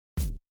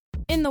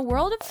In the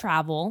world of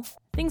travel,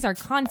 things are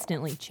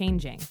constantly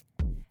changing.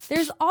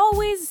 There's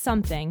always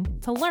something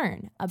to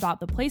learn about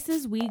the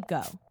places we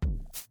go.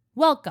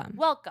 Welcome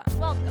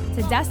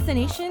to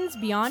Destinations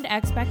Beyond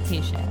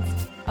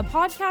Expectations, a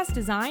podcast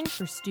designed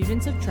for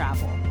students of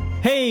travel.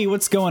 Hey,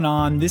 what's going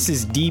on? This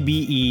is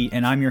DBE,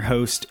 and I'm your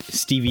host,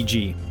 Stevie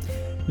G.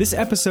 This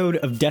episode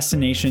of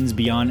Destinations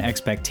Beyond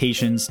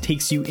Expectations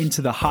takes you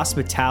into the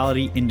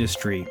hospitality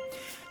industry.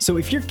 So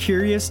if you're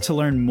curious to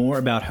learn more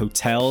about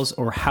hotels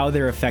or how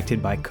they're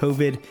affected by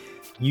COVID,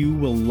 you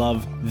will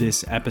love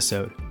this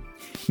episode.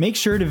 Make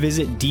sure to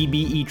visit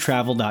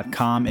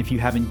dbetravel.com if you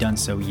haven't done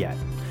so yet.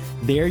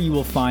 There you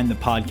will find the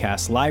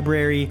podcast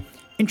library,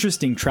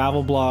 interesting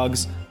travel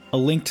blogs, a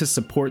link to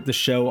support the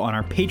show on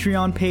our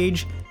Patreon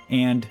page,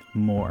 and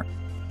more.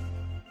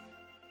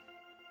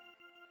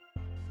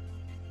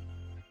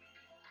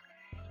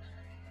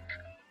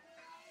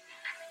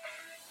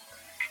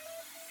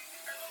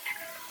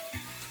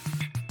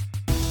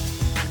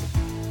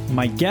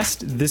 My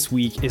guest this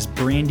week is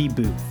Brandy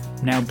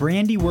Booth. Now,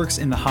 Brandy works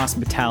in the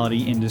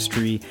hospitality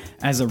industry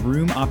as a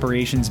room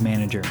operations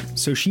manager,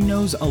 so she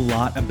knows a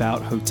lot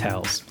about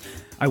hotels.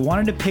 I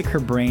wanted to pick her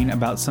brain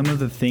about some of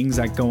the things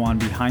that go on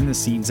behind the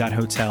scenes at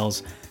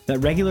hotels that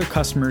regular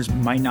customers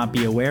might not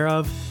be aware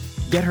of,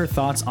 get her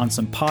thoughts on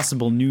some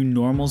possible new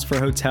normals for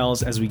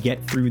hotels as we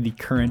get through the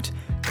current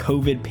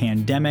COVID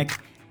pandemic,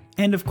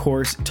 and of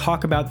course,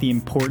 talk about the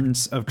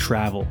importance of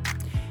travel.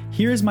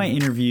 Here is my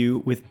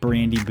interview with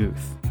Brandy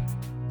Booth.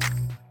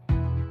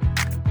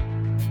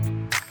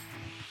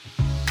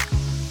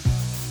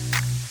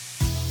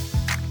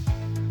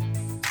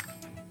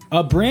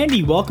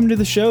 Brandy, welcome to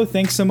the show.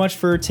 Thanks so much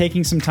for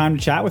taking some time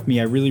to chat with me.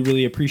 I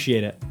really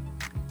appreciate it.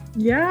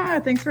 Yeah,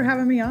 thanks for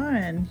having me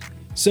on.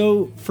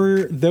 So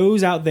for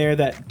those out there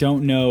that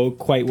don't know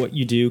quite what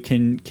you do,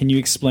 can you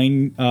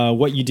explain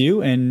what you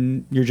do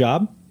and your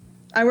job?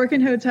 I work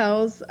in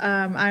hotels.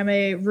 I'm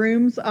a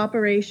rooms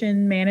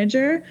operation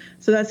manager.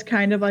 So that's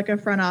kind of like a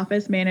front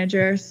office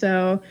manager.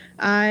 So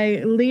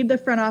I lead the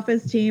front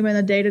office team in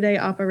the day-to-day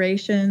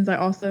operations. I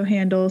also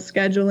handle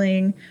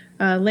scheduling,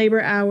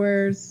 labor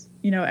hours,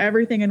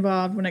 everything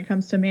involved when it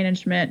comes to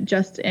management,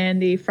 just in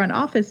the front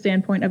office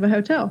standpoint of a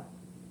hotel.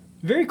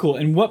 Very cool.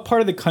 And what part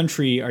of the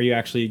country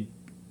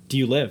do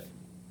you live?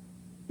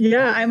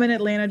 Yeah, I'm in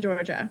Atlanta,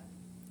 Georgia.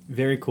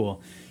 Very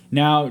cool.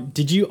 Now,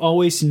 did you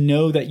always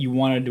know that you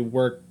wanted to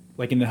work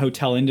like in the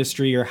hotel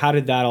industry, or how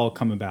did that all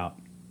come about?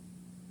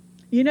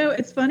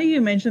 It's funny you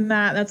mentioned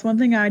that. That's one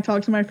thing I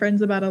talk to my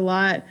friends about a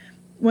lot.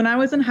 When I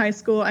was in high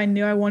school, I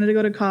knew I wanted to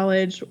go to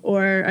college,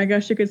 or I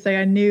guess you could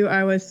say I knew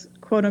I was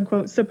quote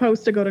unquote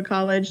supposed to go to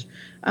college.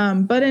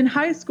 But in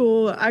high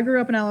school, I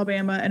grew up in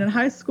Alabama, and in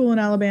high school in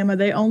Alabama,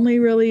 they only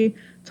really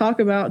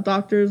talk about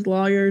doctors,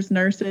 lawyers,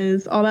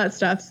 nurses, all that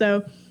stuff.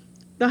 So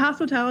the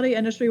hospitality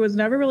industry was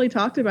never really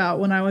talked about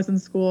when I was in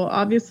school.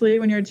 Obviously,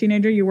 when you're a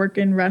teenager, you work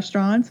in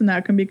restaurants, and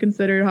that can be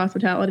considered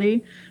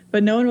hospitality.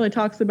 But no one really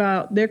talks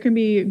about there can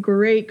be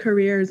great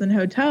careers in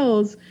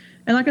hotels.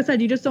 And like I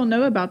said, you just don't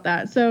know about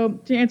that. So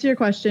to answer your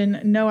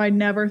question, no, I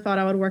never thought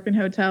I would work in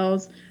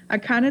hotels. I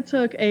kind of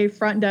took a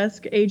front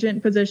desk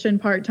agent position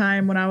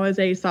part-time when I was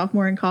a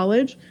sophomore in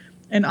college.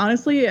 And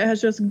honestly, it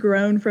has just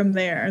grown from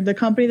there. The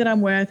company that I'm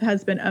with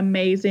has been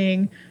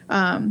amazing.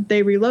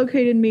 They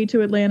relocated me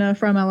to Atlanta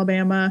from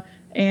Alabama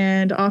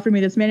and offered me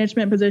this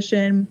management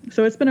position.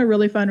 So it's been a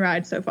really fun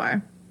ride so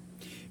far.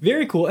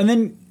 Very cool. And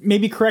then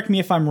maybe correct me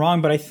if I'm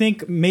wrong, but I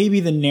think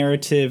maybe the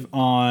narrative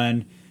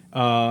on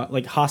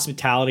like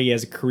hospitality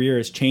as a career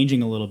is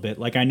changing a little bit.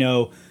 Like I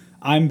know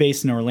I'm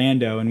based in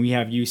Orlando, and we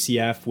have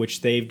UCF, which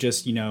they've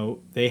just,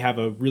 they have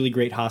a really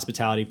great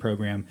hospitality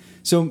program.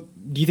 So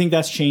do you think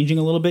that's changing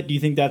a little bit? Do you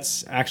think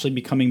that's actually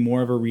becoming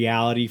more of a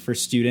reality for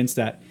students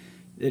that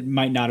it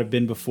might not have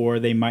been before?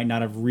 They might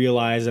not have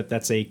realized that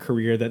that's a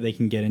career that they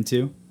can get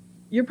into?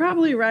 You're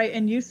probably right.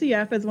 And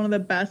UCF is one of the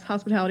best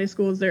hospitality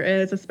schools there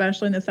is,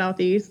 especially in the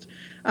Southeast.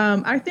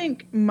 I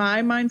think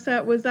my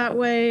mindset was that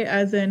way,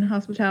 as in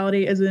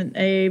hospitality isn't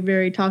a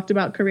very talked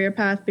about career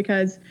path,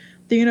 because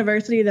the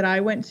university that I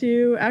went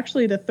to,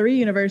 actually the 3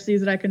 universities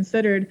that I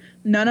considered,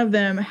 none of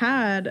them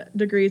had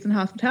degrees in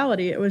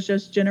hospitality. It was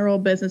just general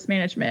business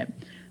management.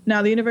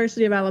 Now, the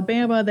University of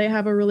Alabama, they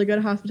have a really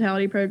good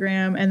hospitality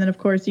program. And then, of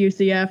course,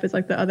 UCF is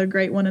like the other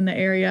great one in the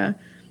area.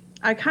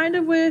 I kind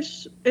of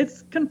wish,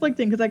 it's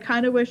conflicting, because I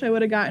kind of wish I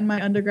would have gotten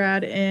my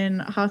undergrad in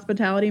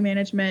hospitality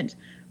management,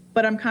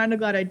 but I'm kind of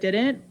glad I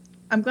didn't.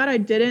 I'm glad I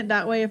didn't.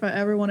 That way, if I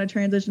ever want to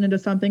transition into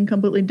something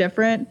completely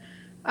different,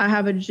 I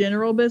have a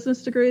general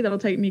business degree that'll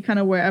take me kind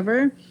of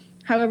wherever.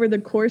 However, the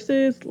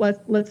courses,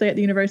 let's say at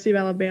the University of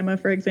Alabama,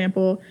 for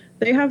example,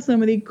 they have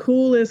some of the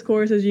coolest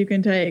courses you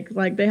can take.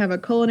 Like they have a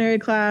culinary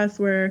class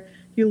where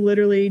you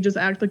literally just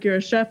act like you're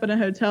a chef in a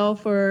hotel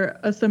for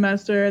a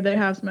semester. They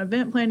have some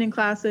event planning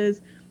classes.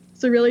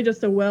 So really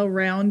just a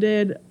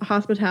well-rounded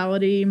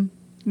hospitality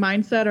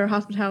mindset or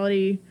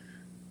hospitality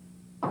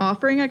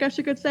offering, I guess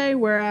you could say.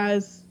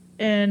 Whereas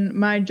in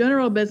my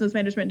general business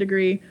management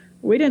degree,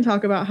 we didn't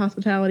talk about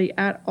hospitality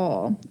at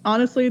all.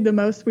 Honestly, the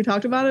most we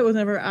talked about it was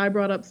whenever I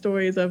brought up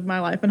stories of my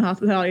life in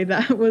hospitality.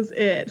 That was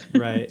it.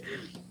 Right.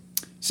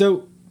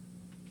 So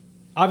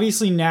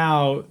obviously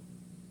now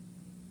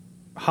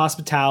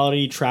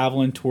hospitality,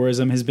 travel, and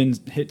tourism has been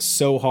hit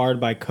so hard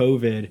by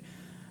COVID.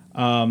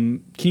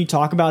 Can you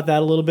talk about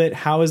that a little bit?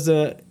 How is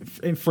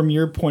from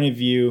your point of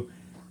view,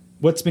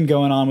 what's been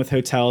going on with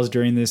hotels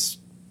during this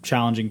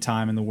challenging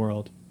time in the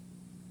world?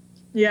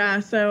 Yeah,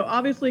 so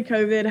obviously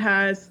COVID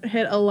has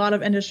hit a lot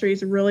of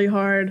industries really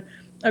hard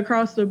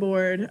across the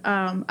board.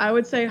 I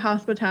would say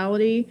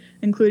hospitality,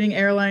 including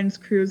airlines,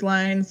 cruise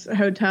lines,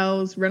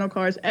 hotels, rental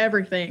cars,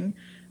 everything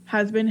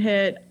has been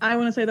hit. I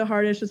want to say the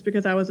hardest just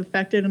because I was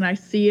affected and I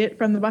see it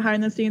from the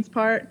behind the scenes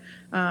part.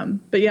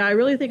 But yeah, I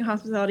really think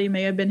hospitality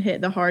may have been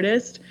hit the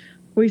hardest.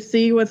 We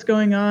see what's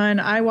going on.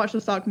 I watch the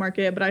stock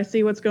market, but I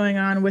see what's going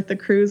on with the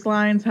cruise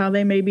lines, how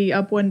they may be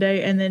up one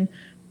day and then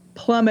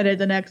plummeted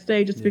the next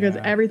day just because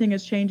everything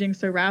is changing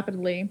so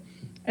rapidly.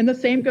 And the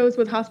same goes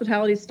with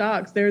hospitality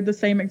stocks. They're the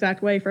same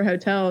exact way for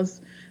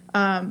hotels.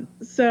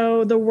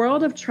 So the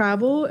world of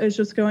travel is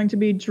just going to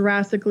be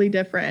drastically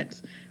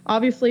different.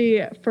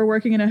 Obviously, for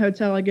working in a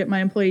hotel, I get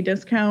my employee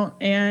discount.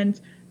 And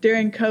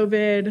during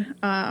COVID,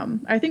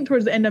 I think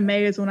towards the end of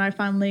May is when I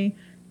finally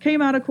came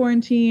out of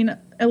quarantine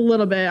a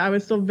little bit. I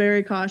was still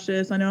very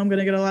cautious. I know I'm going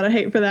to get a lot of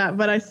hate for that,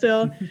 but I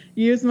still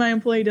used my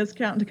employee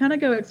discount to kind of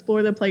go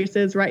explore the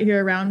places right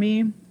here around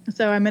me.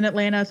 So I'm in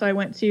Atlanta, so I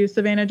went to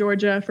Savannah,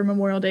 Georgia for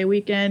Memorial Day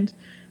weekend.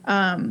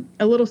 A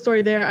little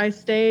story there. I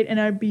stayed in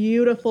a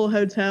beautiful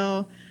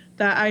hotel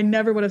that I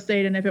never would have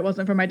stayed in if it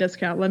wasn't for my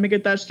discount. Let me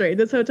get that straight.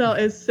 This hotel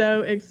is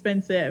so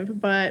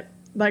expensive, but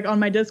like on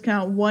my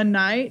discount, one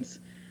night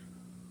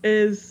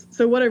is,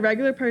 so what a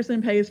regular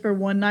person pays for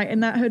one night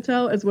in that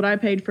hotel is what I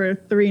paid for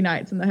 3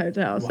 nights in the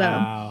hotel.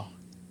 Wow. So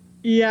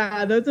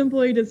yeah, those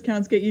employee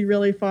discounts get you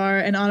really far.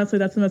 And honestly,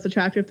 that's the most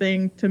attractive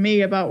thing to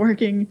me about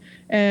working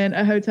in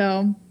a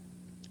hotel.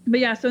 But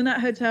yeah, so in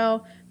that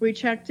hotel, we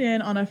checked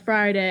in on a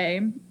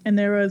Friday and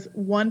there was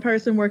one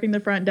person working the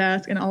front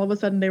desk and all of a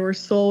sudden they were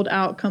sold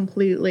out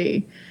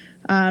completely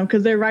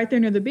because they're right there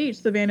near the beach.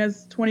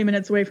 Savannah's 20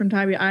 minutes away from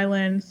Tybee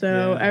Island.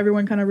 So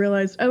everyone kind of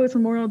realized, oh, it's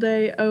Memorial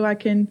Day. Oh, I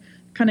can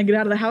kind of get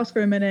out of the house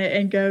for a minute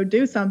and go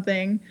do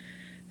something.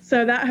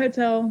 So that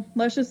hotel,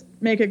 let's just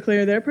make it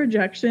clear, their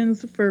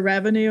projections for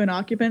revenue and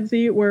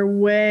occupancy were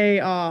way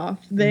off.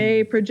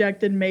 They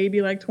projected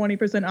maybe like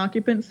 20%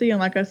 occupancy. And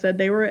like I said,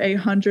 they were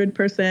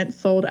 100%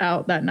 sold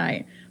out that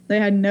night. They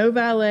had no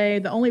valet.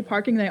 The only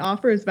parking they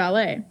offer is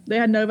valet. They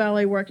had no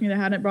valet working. They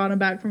hadn't brought them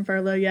back from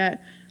furlough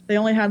yet. They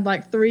only had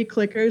like 3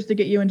 clickers to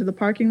get you into the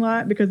parking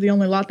lot because the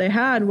only lot they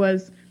had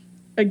was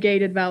a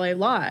gated valet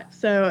lot.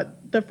 So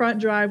the front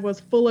drive was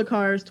full of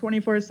cars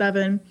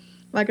 24/7.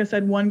 Like I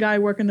said, one guy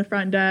working the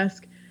front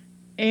desk.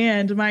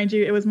 And mind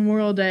you, it was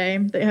Memorial Day.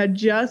 They had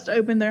just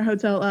opened their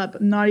hotel up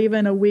not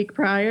even a week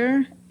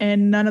prior,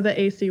 and none of the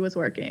AC was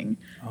working.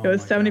 It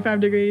was 75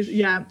 degrees.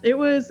 Yeah, it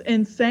was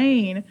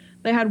insane.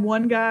 They had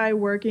one guy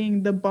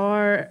working the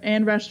bar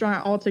and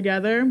restaurant all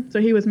together. So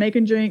he was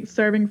making drinks,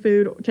 serving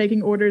food,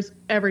 taking orders,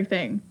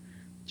 everything.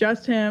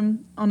 Just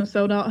him on a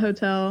sold-out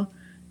hotel.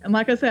 And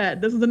like I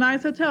said, this is a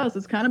nice hotel, so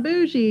it's kind of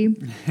bougie.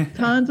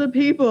 Tons of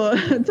people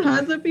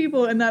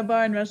in that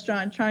bar and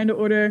restaurant trying to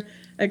order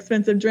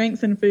expensive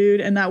drinks and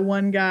food, and that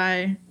one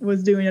guy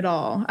was doing it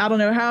all. I don't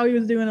know how he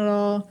was doing it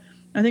all.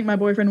 I think my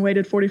boyfriend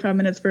waited 45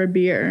 minutes for a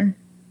beer.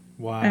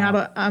 Wow.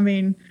 And I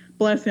mean,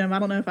 bless him. I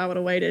don't know if I would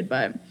have waited,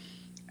 but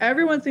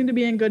everyone seemed to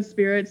be in good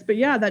spirits. But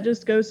yeah, that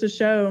just goes to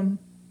show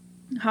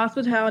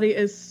hospitality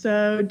is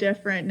so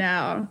different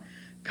now.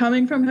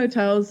 Coming from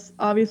hotels,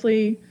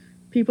 obviously,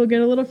 people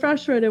get a little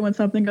frustrated when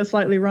something goes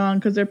slightly wrong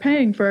because they're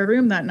paying for a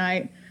room that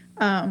night.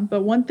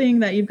 But one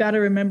thing that you've got to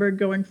remember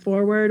going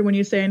forward when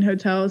you stay in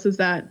hotels is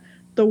that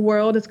the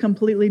world is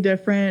completely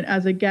different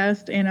as a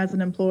guest and as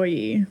an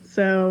employee.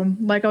 So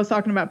like I was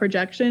talking about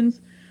projections,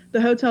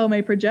 the hotel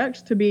may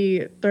project to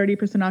be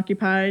 30%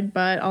 occupied,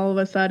 but all of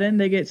a sudden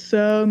they get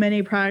so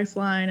many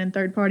Priceline and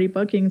third-party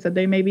bookings that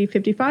they may be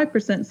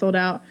 55% sold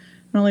out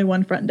and only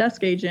one front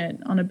desk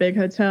agent on a big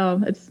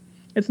hotel.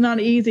 It's not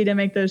easy to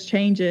make those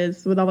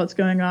changes with all that's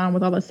going on,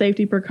 with all the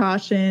safety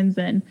precautions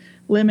and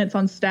limits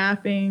on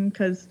staffing,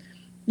 because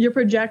your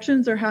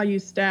projections are how you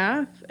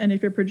staff. And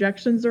if your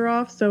projections are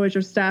off, so is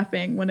your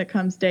staffing when it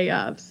comes day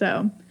of.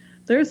 So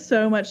there's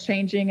so much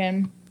changing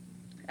and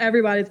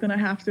everybody's going to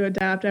have to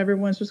adapt.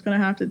 Everyone's just going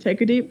to have to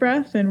take a deep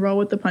breath and roll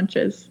with the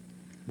punches.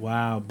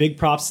 Wow. Big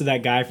props to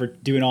that guy for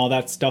doing all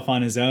that stuff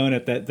on his own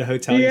at the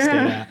hotel you stayed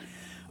at.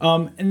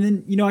 And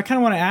then, I kind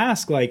of want to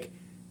ask,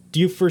 do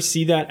you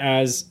foresee that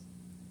as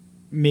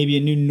maybe a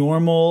new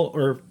normal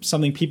or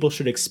something people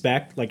should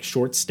expect, like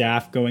short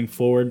staff going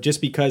forward, just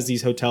because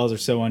these hotels are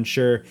so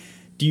unsure?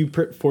 Do you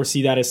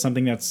foresee that as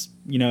something that's,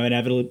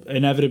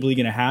 inevitably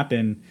going to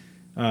happen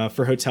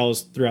for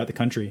hotels throughout the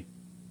country?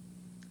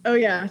 Oh,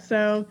 yeah.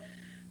 So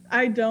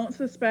I don't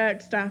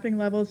suspect staffing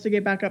levels to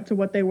get back up to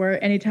what they were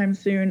anytime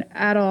soon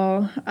at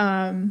all.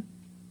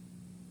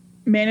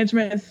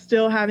 management is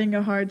still having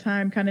a hard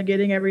time kind of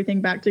getting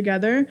everything back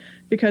together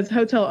because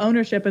hotel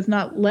ownership is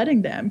not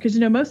letting them. Because,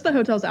 most of the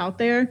hotels out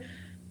there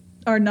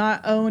are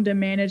not owned and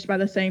managed by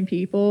the same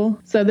people.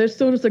 So there's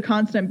still just a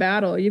constant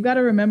battle. You've got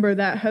to remember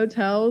that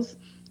hotels,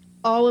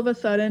 all of a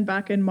sudden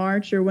back in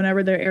March or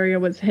whenever their area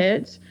was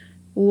hit,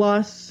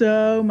 lost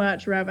so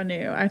much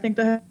revenue. I think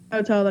the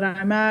hotel that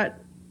I'm at,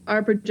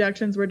 our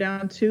projections were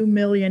down $2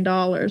 million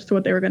to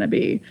what they were going to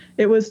be.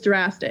 It was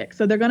drastic.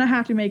 So they're going to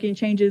have to be making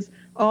changes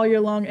all year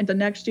long into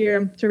next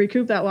year to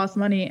recoup that lost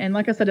money. And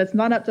like I said, it's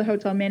not up to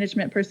hotel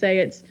management per se.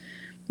 It's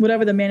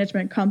whatever the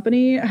management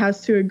company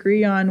has to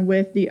agree on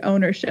with the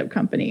ownership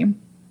company.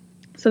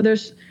 So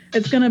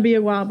it's going to be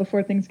a while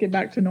before things get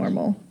back to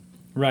normal.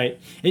 Right.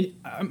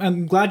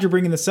 I'm glad you're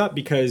bringing this up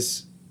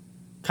because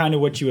kind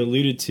of what you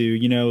alluded to,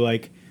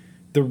 like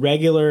the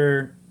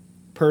regular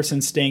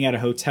person staying at a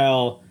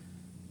hotel,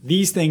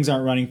 these things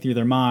aren't running through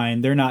their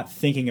mind. They're not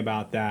thinking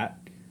about that.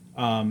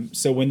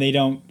 So when they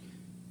don't,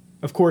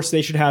 of course,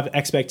 they should have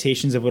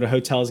expectations of what a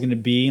hotel is going to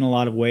be in a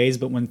lot of ways.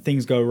 But when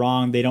things go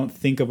wrong, they don't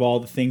think of all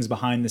the things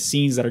behind the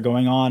scenes that are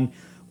going on,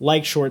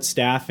 like short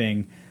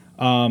staffing.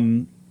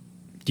 Do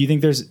you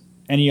think there's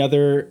any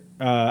other,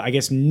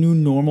 new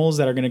normals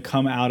that are going to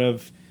come out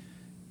of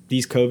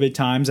these COVID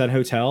times at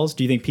hotels?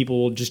 Do you think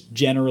people will just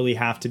generally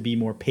have to be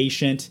more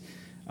patient?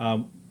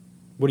 What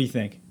do you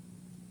think?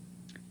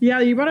 Yeah,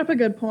 you brought up a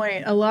good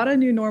point. A lot of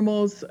new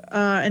normals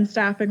and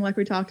staffing, like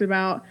we talked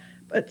about,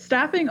 but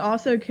staffing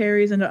also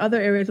carries into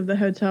other areas of the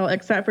hotel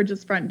except for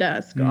just front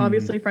desk.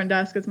 Obviously, front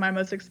desk is my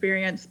most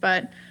experience,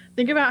 but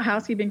think about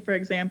housekeeping, for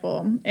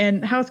example,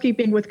 and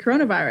housekeeping with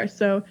coronavirus.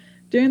 So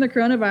during the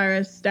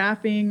coronavirus,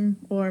 staffing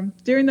or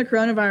during the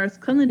coronavirus,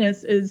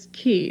 cleanliness is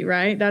key,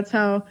 right? That's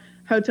how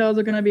hotels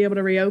are going to be able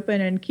to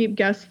reopen and keep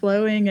guests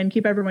flowing and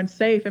keep everyone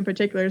safe, in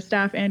particular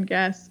staff and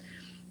guests.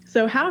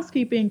 So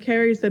housekeeping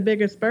carries the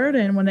biggest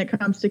burden when it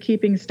comes to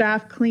keeping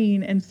staff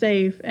clean and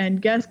safe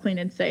and guests clean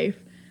and safe.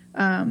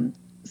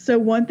 So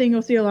one thing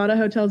you'll see a lot of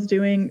hotels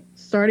doing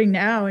starting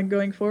now and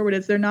going forward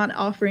is they're not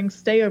offering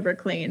stayover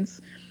cleans.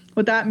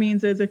 What that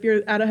means is if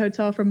you're at a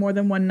hotel for more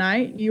than one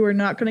night, you are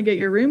not going to get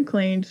your room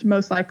cleaned,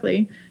 most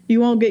likely.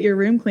 You won't get your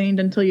room cleaned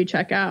until you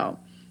check out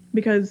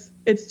because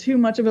it's too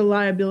much of a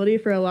liability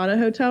for a lot of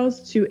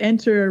hotels to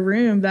enter a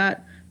room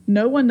that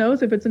no one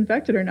knows if it's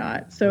infected or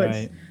not. So Right.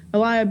 It's a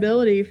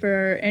liability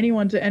for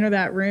anyone to enter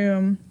that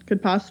room,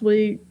 could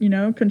possibly,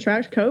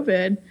 contract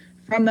COVID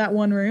from that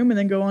one room and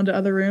then go on to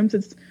other rooms.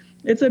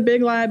 It's a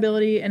big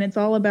liability, and it's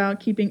all about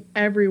keeping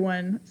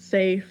everyone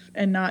safe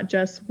and not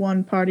just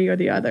one party or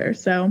the other.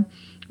 So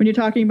when you're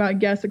talking about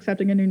guests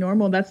accepting a new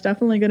normal, that's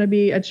definitely going to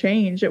be a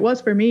change. It was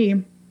for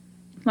me.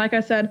 Like I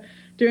said,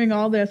 during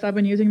all this, I've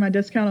been using my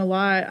discount a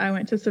lot. I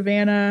went to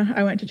Savannah.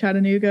 I went to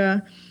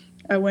Chattanooga.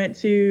 I went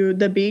to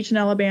the beach in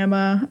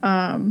Alabama.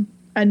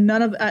 And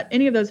at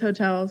any of those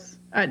hotels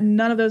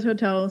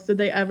did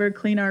they ever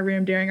clean our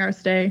room during our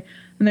stay.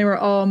 And they were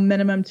all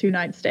minimum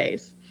 2-night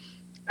stays.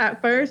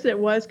 At first, it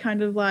was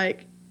kind of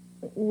like,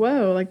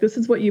 whoa, like this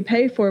is what you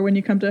pay for when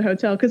you come to a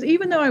hotel. Because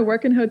even though I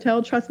work in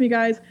hotel, trust me,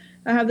 guys,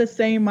 I have the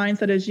same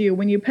mindset as you.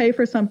 When you pay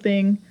for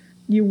something,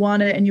 you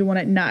want it and you want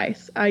it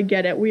nice. I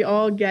get it. We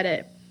all get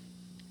it.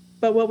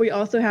 But what we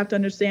also have to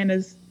understand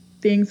is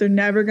things are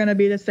never going to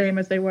be the same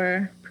as they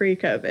were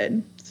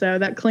pre-COVID. So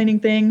that cleaning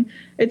thing,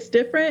 it's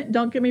different.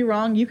 Don't get me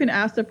wrong. You can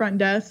ask the front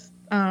desk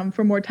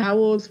for more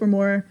towels, for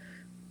more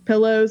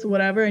pillows,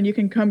 whatever, and you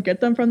can come get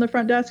them from the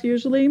front desk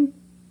usually.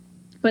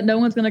 But no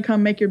one's going to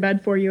come make your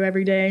bed for you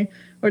every day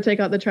or take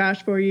out the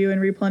trash for you and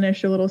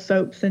replenish your little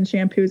soaps and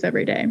shampoos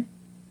every day.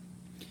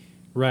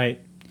 Right.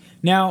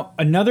 Now,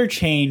 another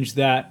change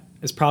that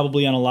is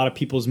probably on a lot of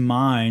people's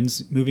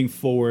minds moving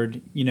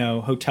forward,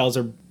 hotels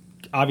are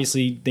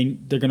obviously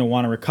they're going to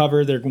want to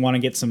recover. They're going to want to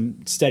get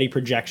some steady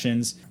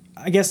projections.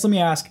 I guess let me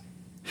ask,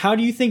 how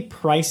do you think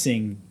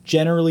pricing,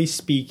 generally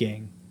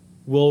speaking,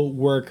 will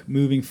work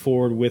moving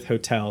forward with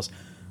hotels?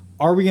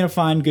 Are we going to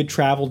find good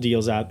travel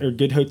deals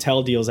good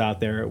hotel deals out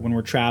there when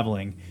we're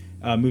traveling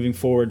moving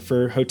forward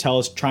for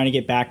hotels trying to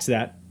get back to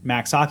that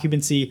max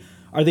occupancy?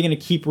 Are they going to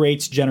keep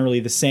rates generally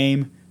the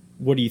same?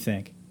 What do you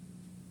think?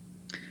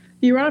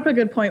 You brought up a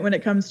good point when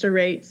it comes to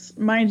rates.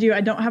 Mind you,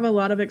 I don't have a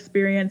lot of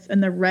experience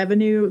in the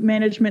revenue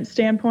management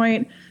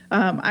standpoint.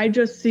 I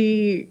just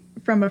see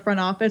from a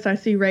front office, I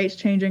see rates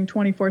changing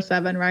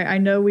 24/7, right? I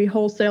know we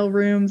wholesale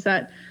rooms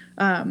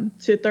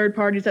to third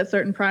parties at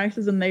certain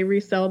prices and they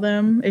resell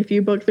them. If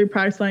you book through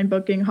Priceline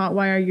Booking,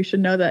 Hotwire, you should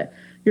know that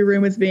your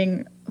room is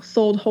being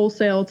sold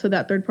wholesale to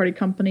that third party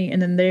company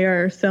and then they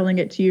are selling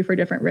it to you for a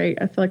different rate.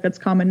 I feel like that's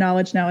common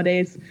knowledge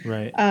nowadays.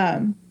 Right.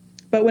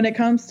 But when it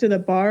comes to the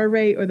bar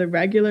rate or the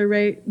regular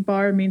rate,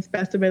 bar means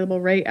best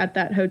available rate at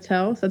that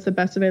hotel. So that's the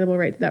best available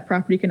rate that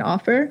property can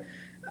offer.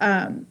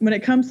 When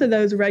it comes to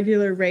those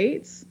regular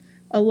rates,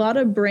 a lot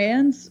of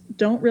brands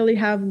don't really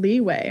have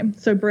leeway.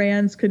 So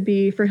brands could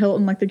be for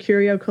Hilton, like the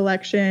Curio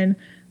Collection,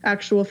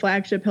 actual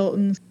flagship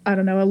Hiltons,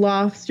 a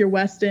Lofts, your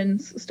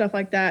Westins, stuff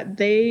like that.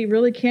 They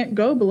really can't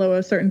go below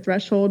a certain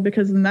threshold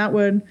because then that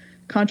would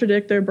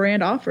contradict their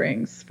brand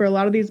offerings. For a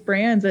lot of these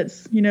brands,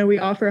 it's, we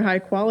offer high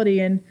quality,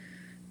 and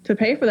to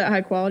pay for that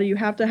high quality, you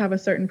have to have a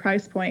certain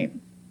price point.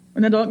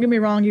 And then don't get me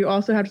wrong, you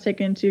also have to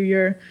take into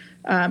your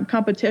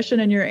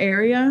competition in your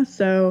area.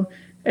 So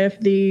if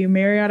the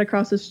Marriott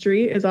across the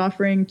street is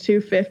offering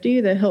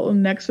 $250, the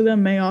Hilton next to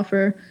them may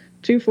offer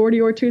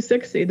 $240 or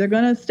 $260. They're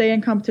going to stay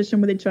in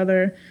competition with each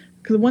other,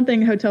 because one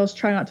thing hotels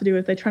try not to do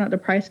is they try not to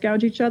price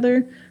gouge each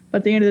other. But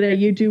at the end of the day,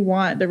 you do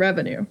want the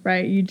revenue,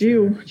 right?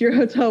 Your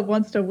hotel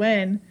wants to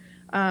win.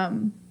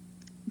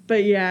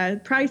 But yeah,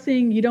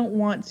 pricing, you don't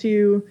want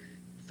to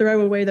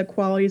throw away the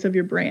qualities of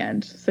your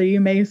brand. So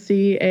you may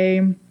see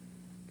a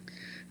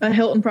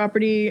Hilton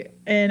property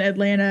in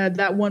Atlanta.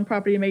 That one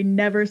property may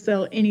never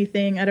sell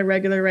anything at a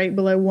regular rate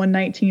below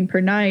 $119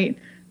 per night,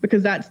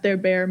 because that's their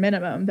bare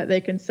minimum that they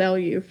can sell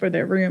you for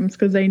their rooms,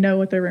 because they know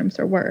what their rooms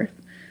are worth.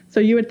 So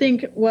you would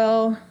think,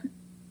 well,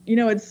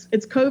 it's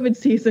COVID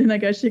season, I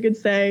guess you could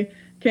say,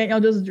 can't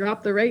y'all just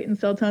drop the rate and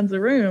sell tons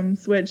of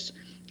rooms? Which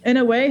in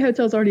a way,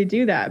 hotels already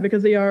do that,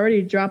 because they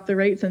already drop the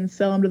rates and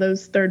sell them to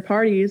those third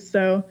parties.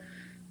 So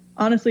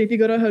honestly, if you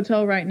go to a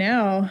hotel right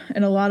now,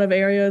 in a lot of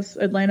areas,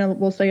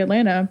 we'll say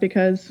Atlanta,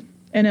 because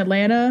in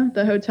Atlanta,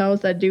 the hotels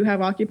that do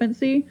have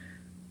occupancy,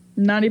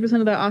 90%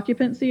 of the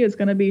occupancy is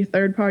going to be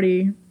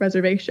third-party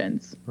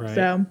reservations. Right.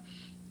 So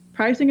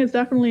pricing is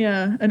definitely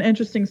an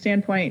interesting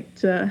standpoint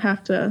to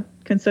have to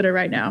consider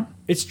right now.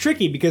 It's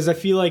tricky because I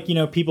feel like,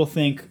 people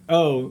think,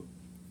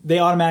 they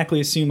automatically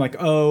assume like,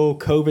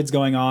 COVID's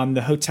going on,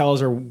 the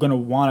hotels are going to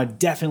want to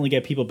definitely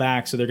get people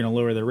back, so they're going to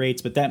lower the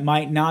rates. But that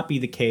might not be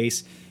the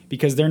case,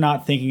 because they're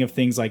not thinking of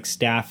things like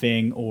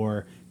staffing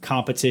or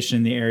competition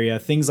in the area,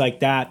 things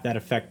like that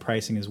affect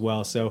pricing as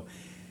well. So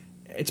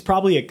it's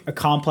probably a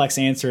complex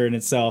answer in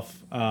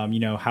itself,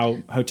 how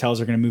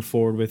hotels are going to move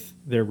forward with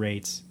their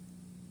rates.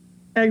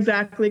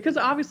 Exactly, because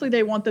obviously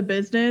they want the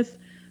business,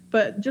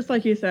 but just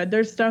like you said,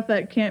 there's stuff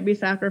that can't be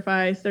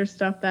sacrificed. There's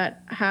stuff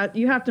that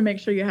you have to make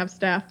sure you have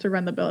staff to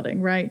run the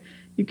building, right?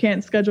 You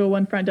can't schedule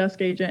one front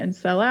desk agent and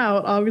sell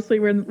out. Obviously,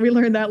 we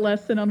learned that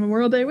lesson on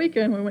Memorial Day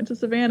weekend when we went to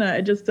Savannah.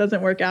 It just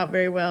doesn't work out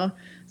very well.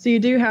 So you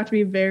do have to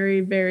be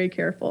very, very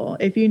careful.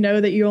 If you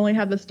know that you only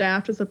have the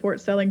staff to support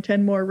selling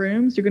 10 more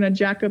rooms, you're going to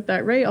jack up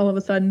that rate all of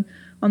a sudden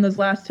on those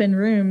last 10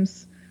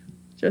 rooms,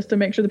 just to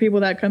make sure the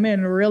people that come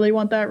in really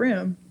want that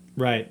room.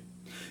 Right.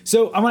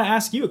 So I want to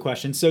ask you a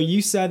question. So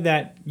you said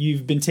that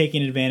you've been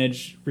taking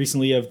advantage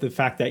recently of the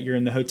fact that you're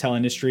in the hotel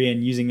industry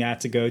and using that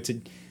to go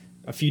to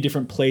a few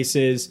different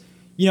places,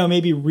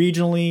 maybe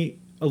regionally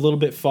a little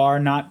bit far,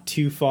 not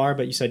too far,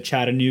 but you said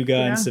Chattanooga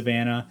and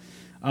Savannah.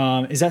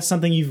 Is that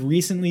something you've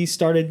recently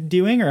started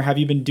doing, or have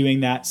you been doing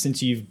that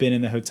since you've been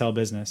in the hotel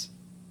business?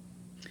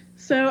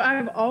 So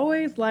I've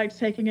always liked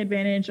taking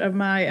advantage of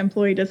my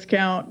employee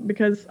discount,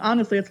 because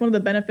honestly, it's one of the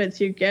benefits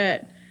you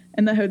get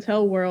in the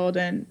hotel world.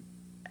 And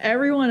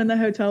everyone in the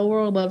hotel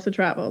world loves to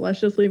travel. Let's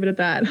just leave it at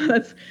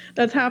that.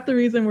 That's half the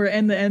reason we're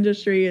in the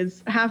industry.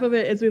 Is half of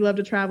it is we love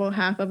to travel.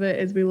 Half of it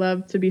is we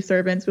love to be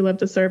servants. We love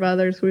to serve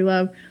others. We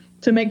love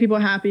to make people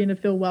happy and to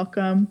feel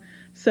welcome.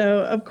 So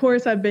of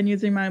course I've been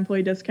using my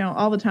employee discount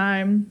all the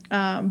time.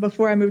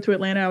 Before I moved to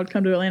Atlanta, I would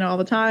come to Atlanta all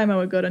the time. I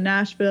would go to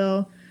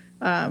Nashville.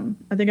 I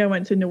think I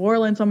went to New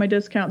Orleans on my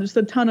discount, just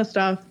a ton of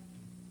stuff.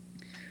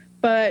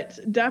 But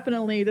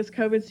definitely this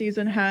COVID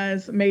season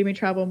has made me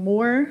travel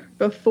more.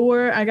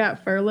 Before I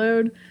got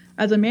furloughed,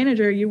 as a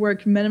manager, you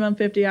work minimum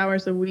 50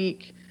 hours a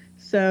week.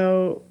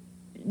 So,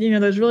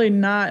 there's really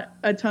not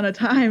a ton of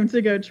time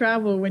to go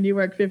travel when you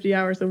work 50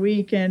 hours a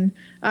week. And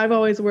I've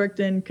always worked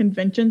in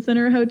convention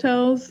center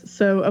hotels.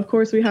 So, of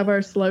course, we have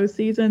our slow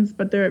seasons,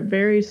 but they're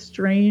very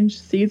strange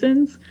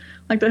seasons.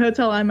 Like the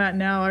hotel I'm at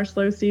now, our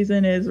slow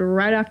season is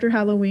right after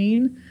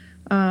Halloween.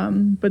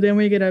 But then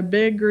we get a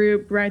big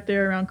group right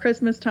there around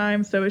Christmas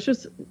time. So it's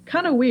just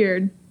kind of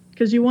weird,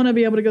 because you want to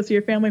be able to go see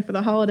your family for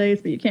the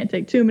holidays, but you can't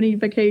take too many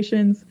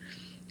vacations.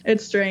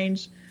 It's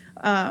strange.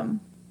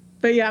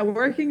 But yeah,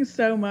 working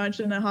so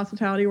much in the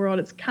hospitality world,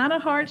 it's kind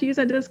of hard to use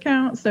that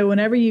discount. So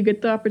whenever you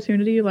get the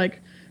opportunity,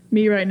 like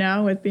me right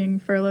now with being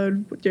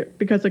furloughed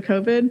because of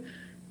COVID,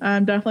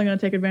 I'm definitely going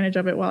to take advantage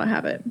of it while I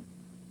have it.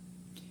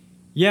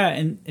 Yeah,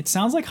 and it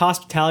sounds like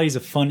hospitality is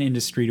a fun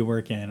industry to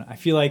work in. I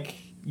feel like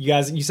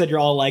you said you're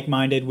all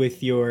like-minded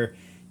with you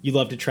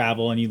love to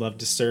travel and you love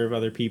to serve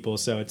other people.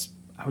 So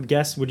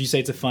would you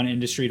say it's a fun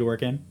industry to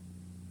work in?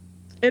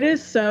 It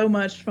is so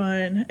much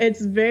fun.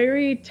 It's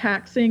very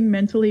taxing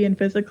mentally and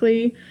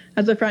physically.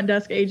 As a front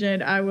desk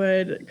agent, I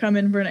would come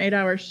in for an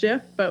 8-hour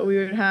shift, but we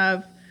would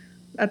have,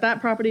 at that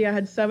property, I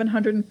had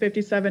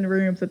 757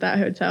 rooms at that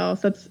hotel.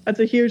 So that's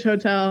a huge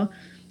hotel.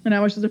 And I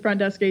was just a front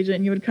desk agent,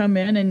 and you would come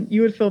in and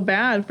you would feel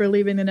bad for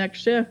leaving the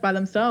next shift by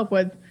themselves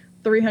with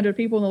 300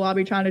 people in the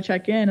lobby trying to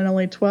check in, and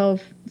only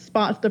 12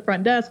 spots at the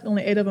front desk.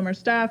 Only 8 of them are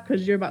staff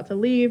because you're about to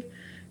leave.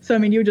 So,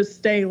 you would just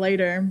stay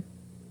later.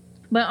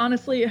 But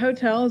honestly,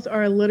 hotels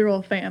are a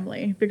literal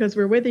family, because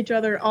we're with each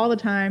other all the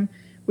time.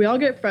 We all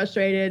get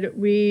frustrated.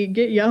 We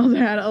get yelled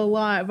at a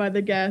lot by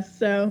the guests.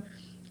 So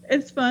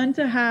it's fun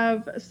to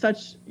have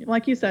such,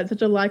 like you said,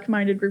 such a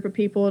like-minded group of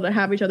people to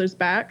have each other's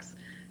backs,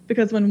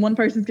 because when one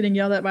person's getting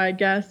yelled at by a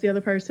guest, the other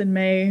person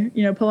may,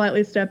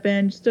 politely step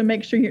in just to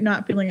make sure you're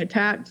not feeling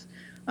attacked.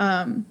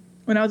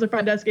 When I was a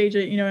front desk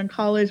agent, in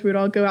college, we'd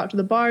all go out to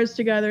the bars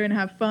together and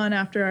have fun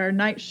after our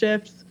night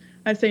shifts.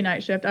 I say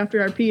night shift,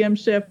 after our PM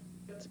shift,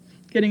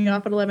 getting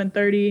off at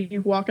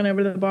 11:30, walking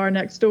over to the bar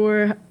next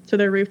door to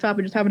their rooftop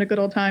and just having a good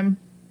old time.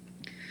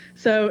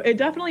 So it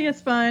definitely is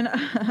fun.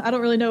 I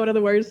don't really know what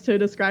other words to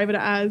describe it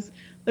as.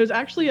 There's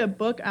actually a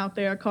book out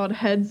there called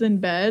Heads in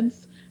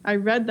Beds. I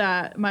read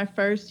that my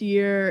first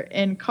year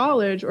in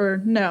college,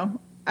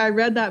 I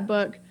read that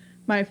book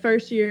my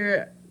first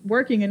year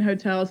working in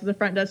hotels as a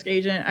front desk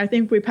agent. I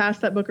think we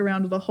passed that book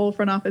around to the whole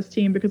front office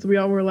team because we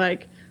all were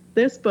like,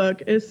 this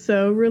book is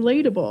so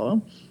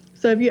relatable.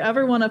 So if you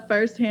ever want a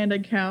firsthand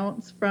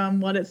account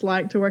from what it's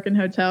like to work in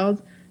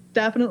hotels,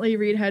 definitely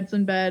read Heads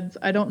in Beds.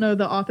 I don't know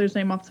the author's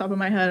name off the top of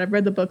my head. I've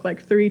read the book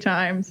like 3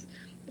 times.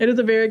 It is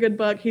a very good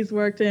book. He's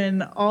worked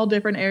in all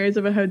different areas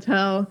of a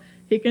hotel.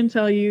 He can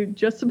tell you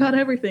just about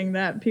everything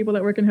that people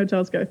that work in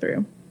hotels go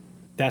through.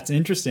 That's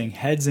interesting.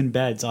 Heads in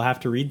Beds. I'll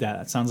have to read that.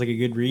 That sounds like a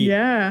good read.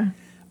 Yeah,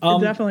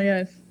 it definitely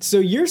is. So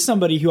you're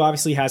somebody who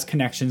obviously has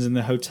connections in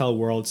the hotel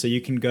world, so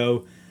you can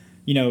go,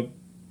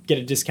 get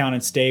a discount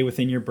and stay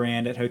within your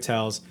brand at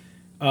hotels.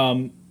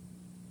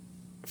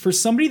 For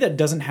somebody that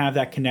doesn't have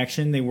that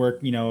connection, they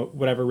work,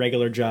 whatever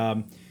regular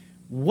job,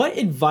 what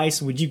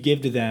advice would you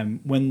give to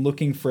them when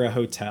looking for a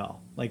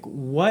hotel? Like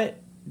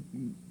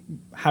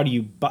how do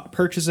you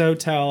purchase a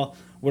hotel?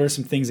 What are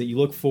some things that you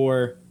look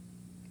for?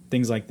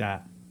 Things like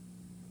that.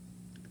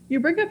 You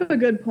bring up a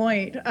good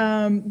point.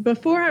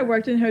 Before I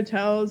worked in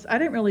hotels, I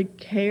didn't really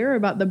care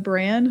about the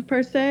brand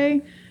per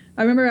se.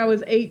 I remember I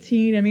was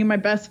 18 and me and my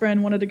best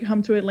friend wanted to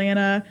come to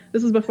Atlanta.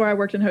 This was before I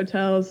worked in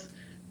hotels.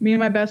 Me and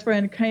my best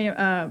friend came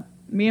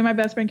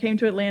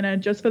to Atlanta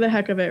just for the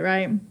heck of it,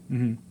 right?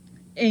 Mm-hmm.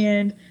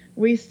 And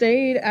we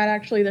stayed at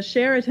actually the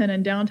Sheraton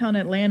in downtown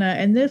Atlanta,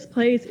 and this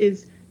place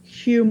is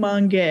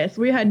humongous.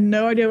 We had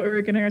no idea what we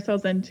were getting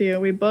ourselves into.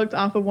 We booked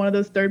off of one of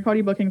those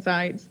third-party booking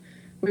sites.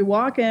 We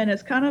walk in,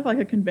 it's kind of like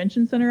a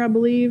convention center, I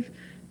believe,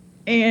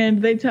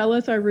 and they tell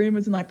us our room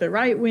is in like the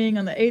right wing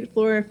on the 8th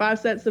floor, 5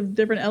 sets of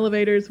different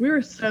elevators. We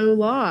were so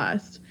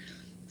lost.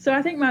 So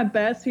I think my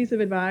best piece of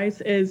advice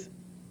is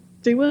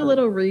do a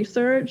little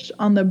research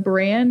on the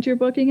brand you're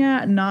booking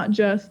at, not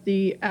just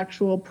the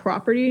actual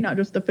property, not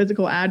just the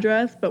physical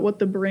address, but what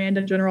the brand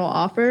in general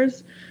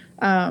offers.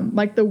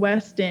 Like the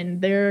Westin,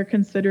 they're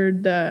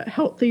considered the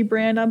healthy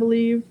brand, I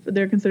believe.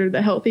 They're considered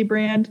the healthy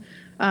brand.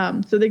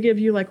 So they give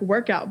you like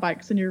workout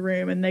bikes in your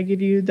room, and they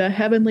give you the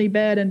heavenly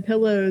bed and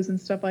pillows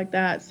and stuff like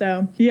that.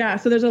 So yeah,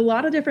 so there's a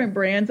lot of different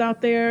brands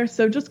out there.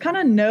 So just kind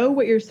of know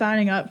what you're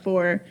signing up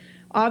for.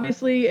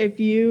 Obviously, if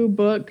you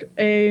book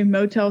a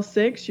Motel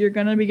 6, you're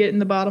going to be getting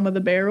the bottom of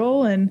the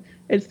barrel, and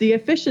it's the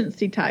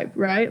efficiency type,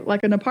 right?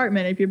 Like an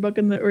apartment. If you're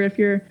booking or if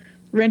you're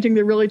renting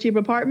the really cheap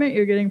apartment,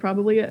 you're getting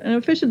probably an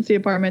efficiency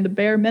apartment, the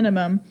bare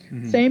minimum.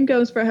 Mm-hmm. Same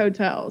goes for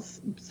hotels.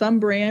 Some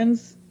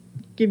brands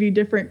give you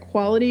different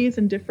qualities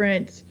and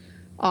different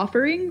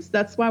offerings.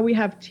 That's why we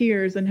have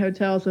tiers in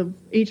hotels of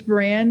each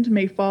brand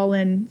may fall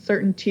in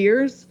certain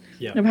tiers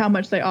of how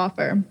much they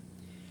offer.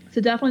 So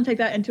definitely take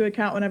that into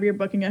account whenever you're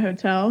booking a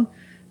hotel.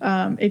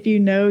 If you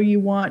know you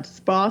want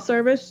spa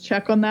service,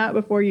 check on that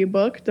before you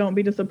book. Don't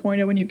be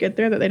disappointed when you get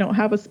there that they don't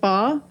have a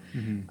spa.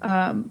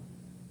 Mm-hmm.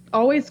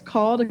 Always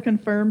call to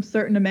confirm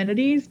certain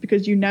amenities,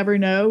 because you never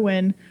know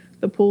when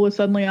the pool is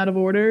suddenly out of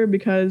order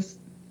because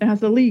it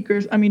has a leak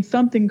or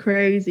something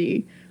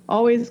crazy.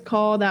 Always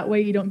call, that way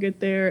you don't get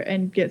there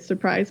and get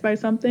surprised by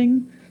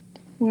something.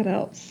 What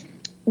else?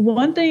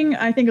 One thing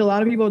I think a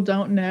lot of people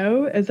don't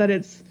know is that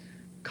it's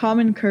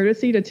common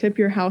courtesy to tip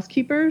your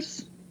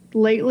housekeepers.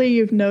 Lately,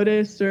 you've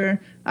noticed,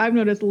 or I've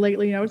noticed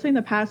lately, I would say in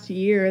the past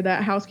year,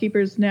 that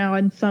housekeepers now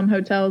in some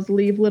hotels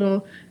leave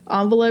little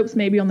envelopes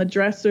maybe on the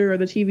dresser or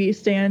the TV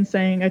stand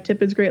saying a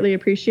tip is greatly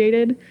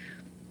appreciated.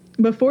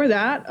 Before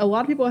that, a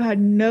lot of people had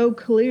no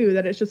clue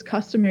that it's just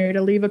customary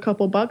to leave a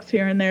couple bucks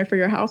here and there for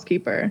your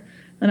housekeeper.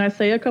 And I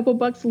say a couple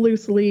bucks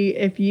loosely.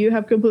 If you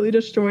have completely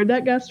destroyed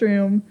that guest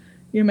room,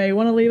 you may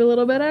want to leave a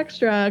little bit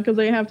extra because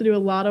they have to do a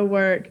lot of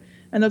work.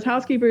 And those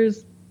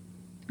housekeepers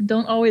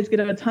don't always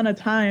get a ton of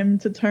time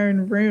to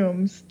turning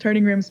rooms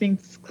being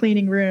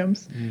cleaning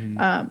rooms.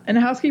 Mm. And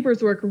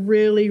housekeepers work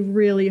really,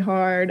 really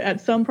hard. At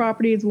some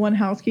properties, one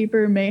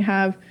housekeeper may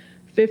have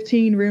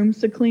 15 rooms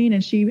to clean,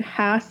 and she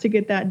has to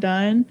get that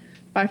done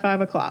by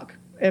 5 o'clock.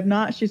 If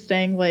not, she's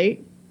staying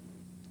late.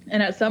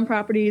 And at some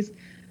properties,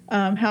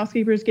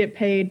 housekeepers get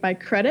paid by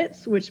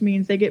credits, which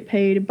means they get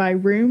paid by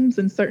rooms,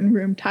 and certain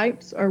room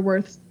types are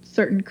worth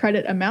certain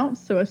credit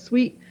amounts. So a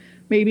suite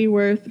may be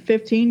worth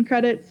 15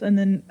 credits, and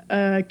then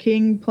a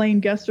king plain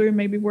guest room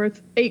may be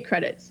worth 8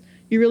 credits.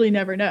 You really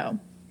never know.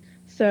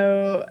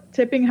 So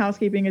tipping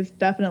housekeeping is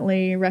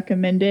definitely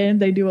recommended.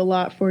 They do a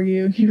lot for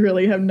you. You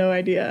really have no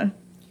idea.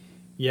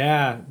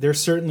 Yeah, there's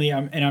certainly,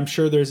 and I'm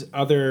sure there's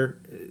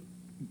other,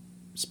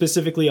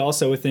 specifically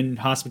also within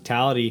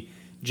hospitality,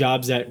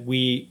 jobs that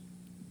we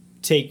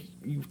take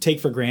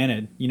for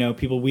granted. You know,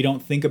 people we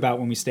don't think about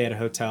when we stay at a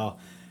hotel.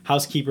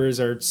 housekeepers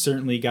are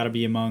certainly got to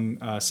be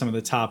among some of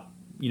the top,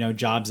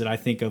 jobs that I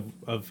think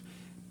of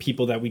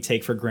people that we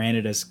take for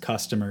granted as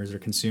customers or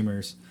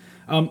consumers.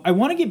 I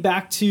want to get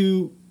back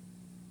to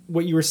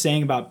what you were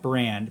saying about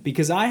brand,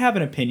 because I have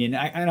an opinion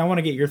and I want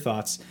to get your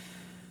thoughts.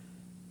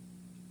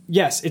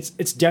 Yes,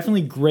 it's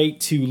definitely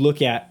great to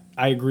look at.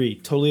 I agree,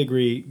 totally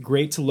agree.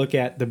 Great to look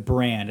at the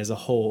brand as a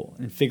whole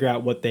and figure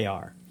out what they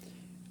are.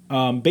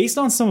 Based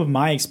on some of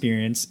my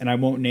experience, and I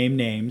won't name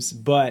names,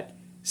 but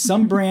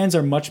some brands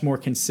are much more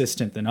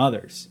consistent than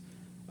others.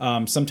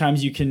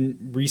 Sometimes you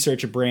can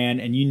research a brand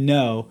and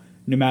no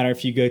matter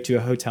if you go to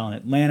a hotel in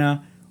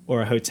Atlanta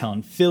or a hotel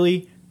in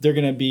Philly, they're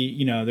going to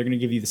be, they're going to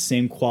give you the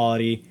same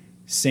quality,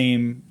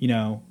 same,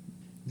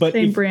 but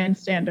same brand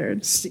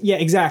standards. Yeah,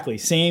 exactly.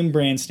 Same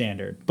brand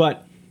standard.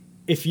 But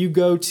if you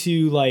go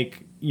to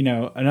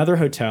another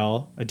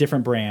hotel, a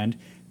different brand,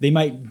 they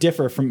might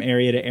differ from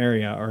area to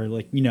area or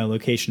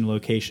location to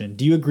location.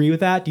 Do you agree with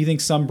that? Do you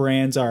think some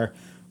brands are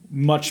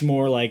much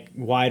more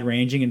wide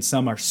ranging and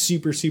some are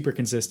super, super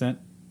consistent?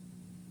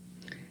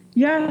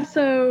 Yeah.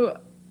 So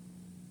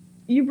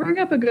you bring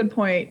up a good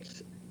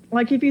point.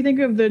 If you think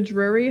of the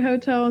Drury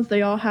hotels,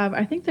 they all have,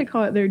 I think they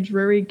call it their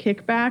Drury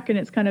kickback, and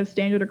it's kind of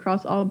standard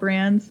across all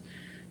brands.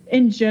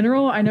 In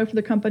general, I know for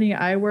the company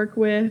I work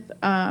with,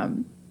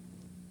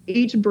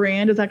 each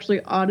brand is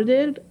actually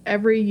audited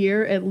every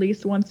year, at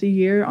least once a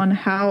year, on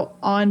how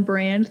on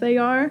brand they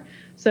are.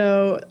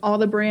 So all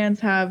the brands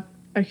have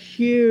a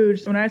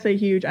huge, when I say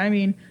huge, I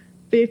mean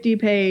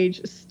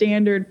 50-page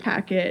standard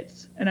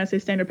packet, and I say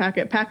standard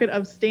packet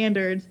of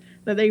standards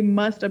that they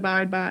must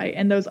abide by.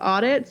 And those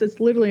audits, it's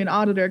literally an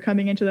auditor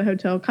coming into the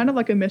hotel, kind of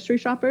like a mystery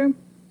shopper.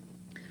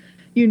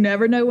 You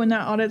never know when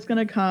that audit's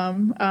going to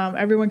come.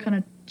 Everyone kind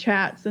of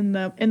chats in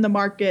the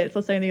markets.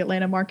 Let's say in the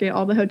Atlanta market,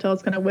 all the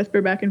hotels kind of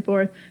whisper back and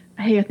forth,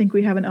 hey, I think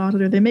we have an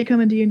auditor. They may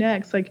come into you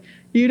next.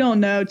 You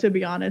don't know, to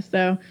be honest,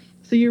 though.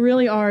 So you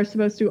really are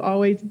supposed to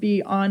always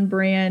be on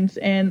brand.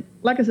 And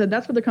like I said,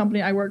 that's for the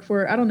company I work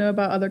for. I don't know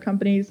about other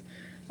companies.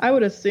 I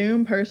would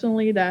assume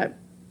personally that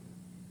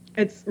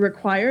it's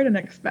required and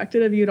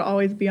expected of you to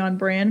always be on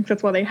brand, because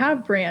that's why they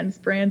have brands.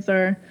 Brands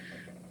are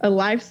a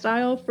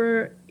lifestyle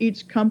for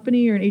each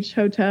company or in each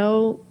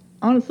hotel.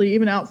 Honestly,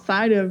 even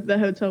outside of the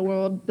hotel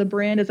world, the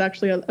brand is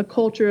actually a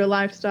culture, a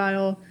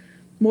lifestyle,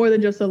 more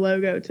than just a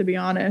logo, to be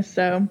honest.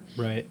 So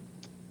right.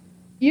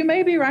 You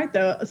may be right,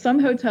 though. Some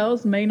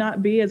hotels may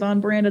not be as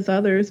on brand as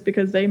others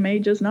because they may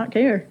just not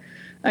care.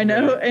 I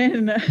know.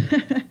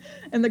 Right.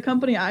 And the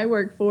company I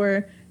work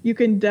for, you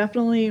can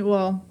definitely,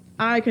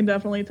 I can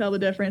definitely tell the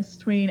difference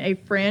between a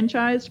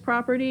franchised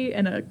property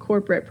and a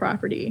corporate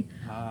property.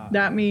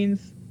 That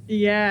means,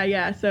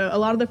 yeah. So a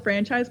lot of the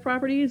franchise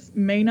properties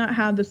may not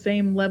have the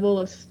same level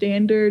of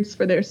standards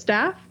for their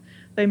staff.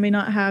 They may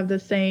not have the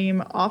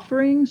same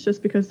offerings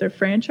just because they're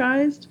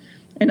franchised.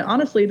 And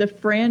honestly, the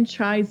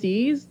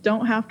franchisees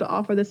don't have to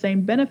offer the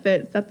same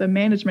benefits that the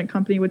management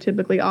company would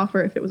typically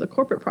offer if it was a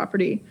corporate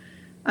property.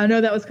 I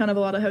know that was kind of a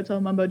lot of hotel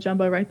mumbo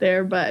jumbo right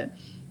there, but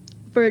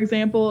for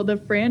example, the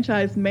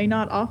franchise may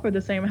not offer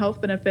the same health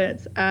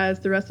benefits as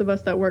the rest of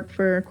us that work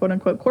for quote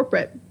unquote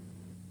corporate.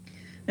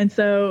 And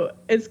so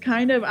it's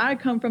kind of, I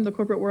come from the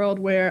corporate world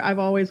where I've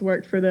always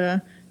worked for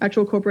the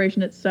actual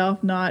corporation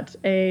itself, not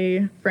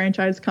a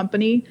franchise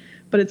company,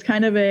 but it's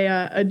kind of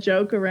a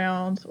joke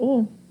around,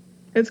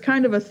 it's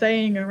kind of a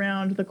saying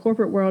around the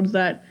corporate world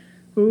that,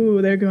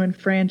 they're going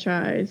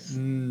franchise.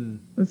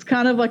 It's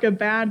kind of like a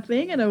bad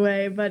thing in a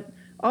way, but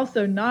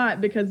also not,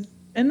 because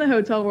in the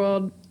hotel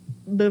world,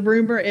 the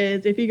rumor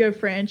is if you go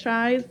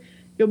franchise,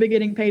 you'll be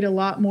getting paid a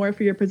lot more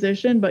for your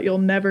position, but you'll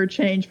never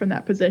change from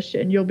that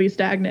position. You'll be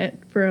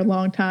stagnant for a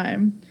long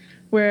time.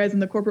 Whereas in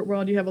the corporate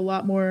world, you have a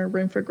lot more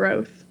room for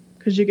growth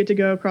because you get to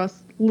go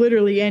across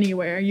literally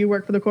anywhere. You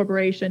work for the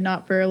corporation,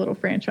 not for a little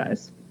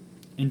franchise.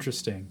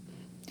 Interesting.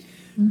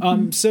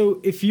 Mm-hmm. So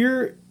if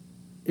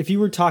you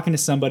were talking to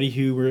somebody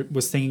who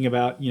was thinking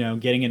about,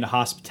 getting into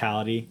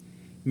hospitality,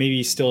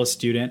 maybe still a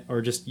student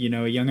or just,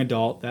 a young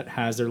adult that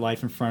has their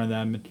life in front of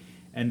them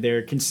and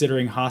they're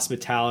considering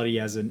hospitality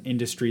as an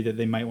industry that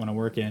they might want to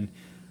work in,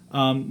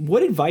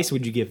 what advice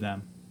would you give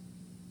them?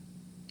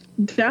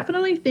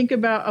 Definitely think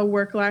about a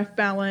work-life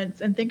balance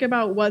and think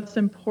about what's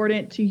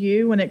important to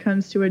you when it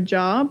comes to a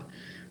job.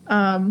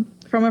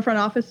 From a front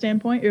office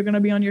standpoint, you're going to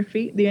be on your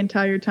feet the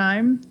entire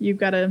time. You've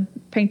got to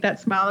paint that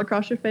smile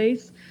across your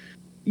face.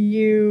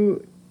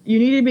 You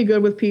need to be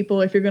good with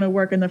people if you're going to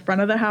work in the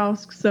front of the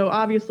house. So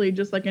obviously,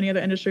 just like any other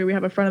industry, we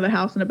have a front of the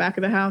house and a back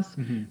of the house.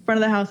 Mm-hmm. Front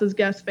of the house is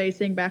guest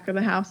facing, back of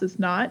the house is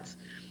not.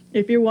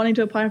 If you're wanting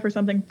to apply for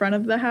something front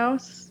of the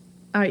house,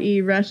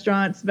 i.e.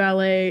 restaurants,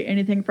 valet,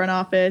 anything front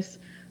office,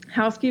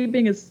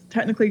 housekeeping is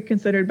technically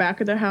considered back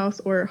of the house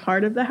or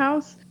heart of the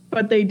house,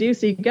 but they do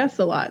see guests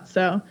a lot.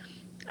 So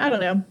I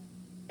don't know.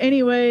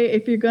 Anyway,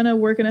 if you're going to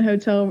work in a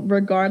hotel,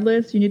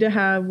 regardless, you need to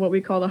have what we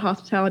call the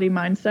hospitality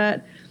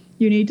mindset.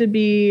 You need to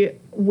be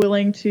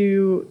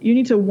you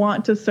need to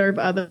want to serve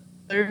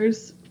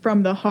others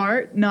from the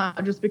heart,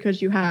 not just because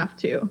you have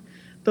to.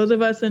 those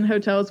of us in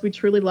hotels, we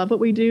truly love what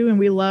we do, and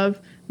we love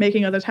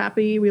making others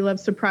happy. We love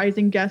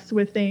surprising guests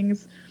with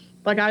things.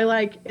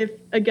 Like if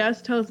a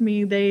guest tells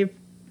me they've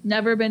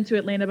never been to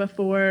Atlanta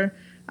before,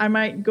 I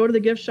might go to the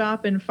gift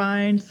shop and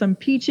find some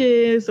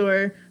peaches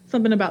or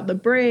something about the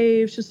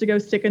Braves just to go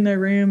stick in their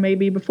room,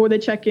 maybe before they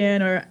check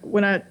in, or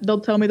they'll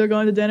tell me they're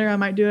going to dinner, I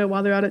might do it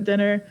while they're out at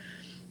dinner.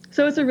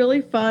 So it's a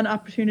really fun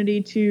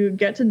opportunity to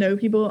get to know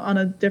people on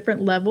a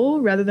different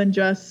level rather than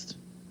just,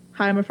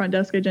 hi, I'm a front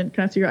desk agent,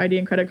 can I see your ID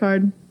and credit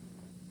card?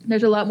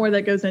 There's a lot more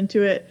that goes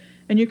into it,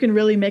 and you can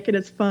really make it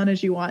as fun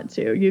as you want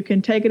to. You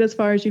can take it as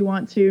far as you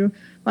want to.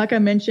 Like I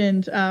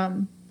mentioned,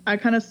 I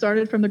kind of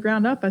started from the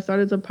ground up. I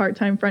started as a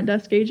part-time front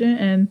desk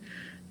agent, and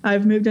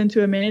I've moved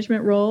into a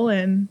management role,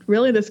 and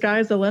really the sky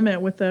is the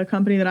limit with the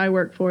company that I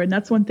work for. And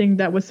that's one thing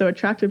that was so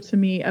attractive to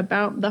me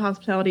about the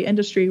hospitality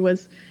industry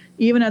was,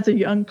 even as a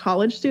young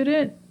college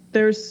student,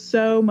 there's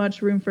so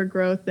much room for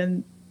growth,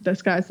 and the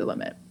sky's the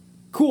limit.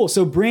 Cool.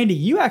 So Brandy,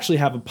 you actually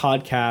have a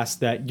podcast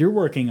that you're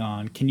working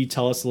on. Can you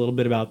tell us a little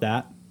bit about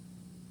that?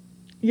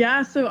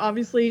 Yeah, so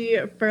obviously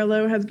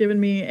furlough has given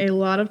me a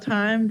lot of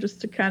time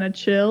just to kind of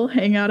chill,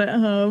 hang out at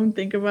home,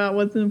 think about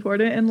what's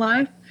important in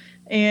life.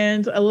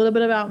 And a little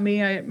bit about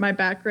me, my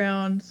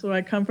background. So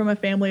I come from a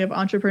family of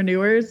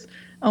entrepreneurs.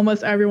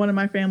 Almost everyone in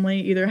my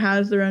family either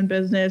has their own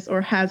business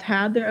or has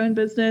had their own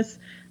business.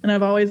 And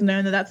I've always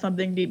known that that's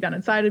something deep down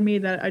inside of me,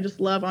 that I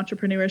just love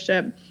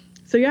entrepreneurship.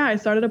 So yeah, I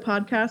started a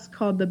podcast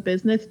called The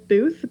Business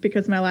Booth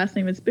because my last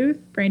name is Booth,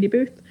 Brandy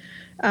Booth.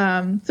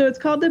 So it's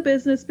called The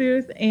Business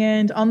Booth.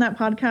 And on that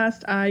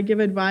podcast, I give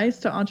advice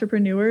to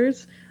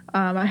entrepreneurs.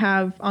 I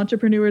have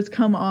entrepreneurs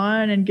come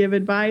on and give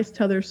advice,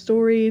 tell their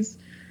stories.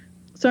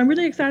 So I'm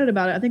really excited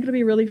about it. I think it'll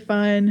be really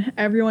fun.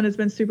 Everyone has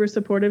been super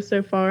supportive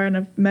so far, and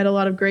I've met a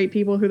lot of great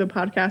people through the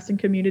podcasting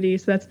community.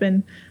 So that's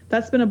been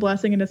a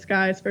blessing in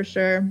disguise for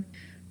sure.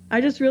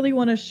 I just really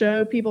want to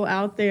show people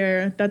out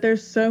there that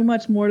there's so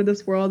much more to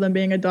this world than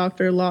being a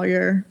doctor,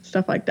 lawyer,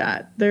 stuff like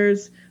that.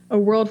 There's a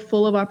world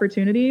full of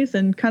opportunities,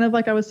 and kind of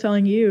like I was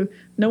telling you,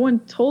 no one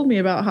told me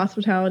about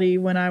hospitality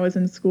when I was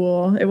in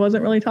school. It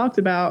wasn't really talked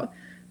about,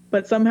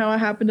 but somehow I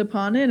happened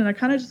upon it, and I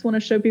kind of just want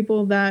to show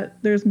people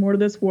that there's more to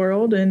this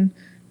world, and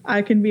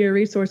I can be a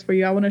resource for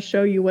you. I want to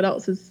show you what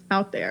else is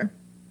out there.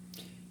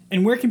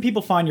 And where can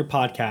people find your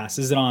podcast?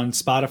 Is it on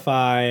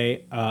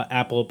Spotify,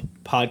 Apple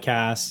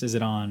Podcasts? Is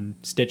it on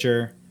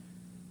Stitcher?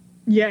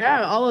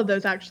 Yeah, all of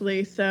those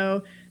actually.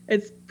 So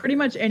it's pretty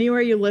much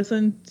anywhere you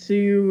listen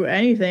to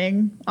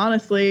anything,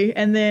 honestly.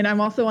 And then I'm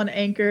also on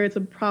Anchor. It's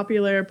a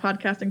popular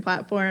podcasting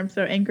platform.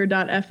 So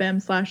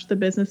anchor.fm/The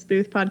Business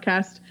Booth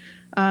Podcast.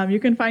 You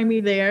can find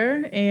me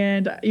there,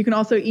 and you can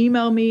also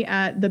email me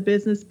at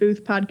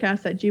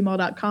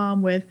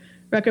thebusinessboothpodcast@gmail.com with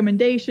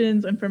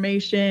recommendations,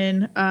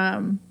 information,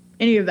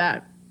 any of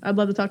that. I'd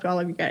love to talk to all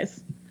of you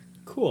guys.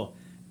 Cool.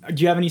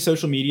 Do you have any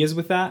social medias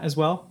with that as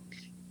well?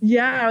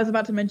 Yeah, I was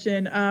about to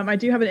mention, I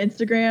do have an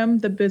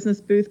Instagram, The Business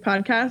Booth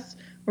Podcast,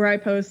 where I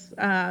post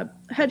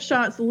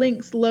headshots,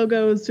 links,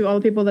 logos to all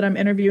the people that I'm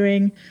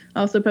interviewing.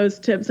 I also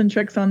post tips and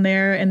tricks on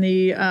there in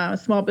the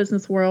small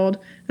business world.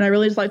 And I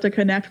really just like to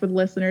connect with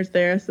listeners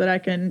there so that I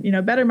can,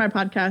 better my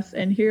podcast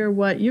and hear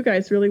what you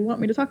guys really want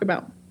me to talk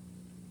about.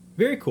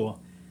 Very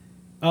cool.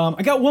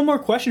 I got one more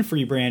question for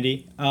you,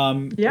 Brandy,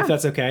 if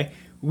that's okay.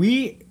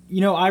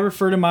 I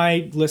refer to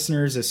my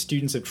listeners as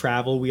students of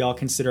travel. We all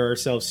consider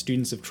ourselves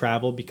students of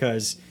travel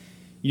because,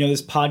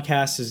 this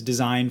podcast is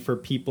designed for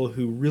people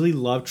who really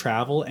love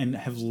travel and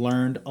have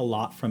learned a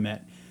lot from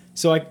it.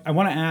 So I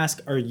want to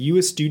ask, are you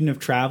a student of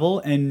travel,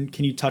 and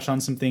can you touch on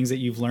some things that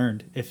you've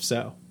learned, if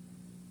so?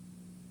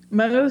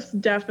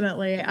 Most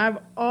definitely. I've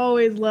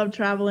always loved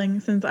traveling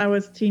since I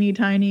was teeny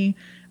tiny.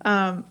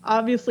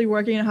 Obviously,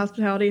 working in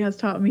hospitality has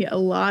taught me a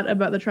lot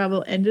about the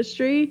travel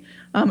industry.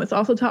 It's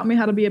also taught me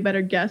how to be a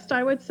better guest,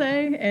 I would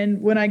say.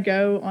 And when I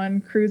go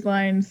on cruise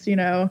lines,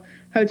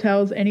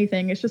 hotels,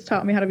 anything, it's just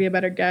taught me how to be a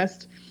better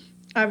guest.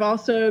 I've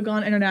also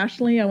gone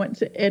internationally. I went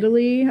to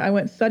Italy. I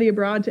went to study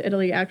abroad to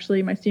Italy,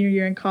 actually, my senior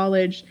year in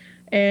college.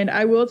 And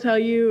I will tell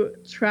you,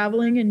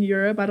 traveling in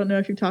Europe, I don't know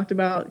if you've talked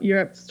about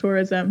Europe's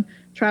tourism.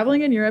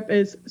 Traveling in Europe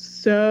is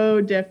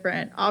so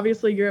different.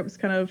 Obviously, Europe's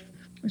kind of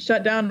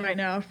shut down right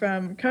now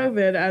from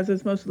COVID, as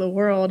is most of the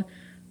world.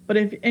 But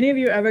if any of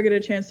you ever get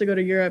a chance to go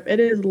to Europe, it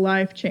is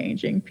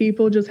life-changing.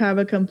 People just have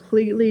a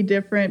completely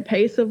different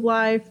pace of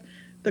life.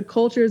 The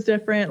culture is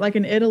different. Like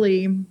in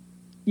Italy,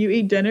 you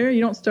eat dinner. You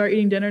don't start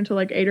eating dinner until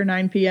like 8 or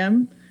 9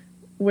 p.m.,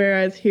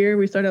 whereas here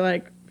we start at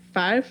like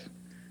 5.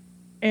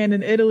 And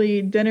in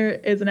Italy, dinner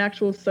is an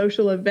actual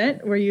social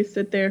event where you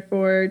sit there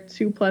for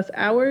 2+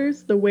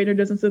 hours. The waiter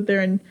doesn't sit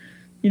there and,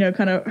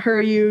 kind of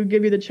hurry you,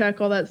 give you the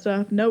check, all that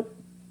stuff. Nope.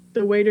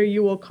 The waiter,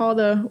 you will call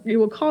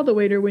the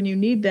waiter when you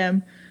need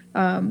them,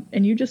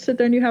 and you just sit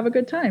there and you have a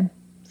good time.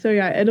 So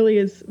yeah, Italy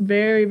is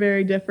very,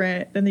 very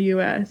different than the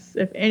U.S.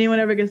 If anyone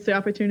ever gets the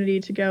opportunity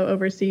to go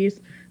overseas,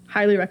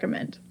 highly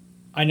recommend.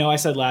 I know I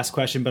said last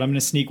question, but I'm going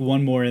to sneak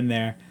one more in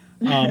there.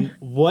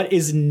 What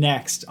is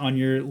next on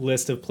your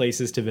list of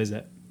places to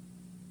visit?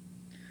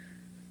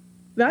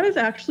 That is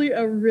actually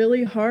a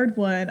really hard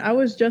one. I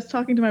was just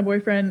talking to my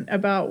boyfriend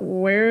about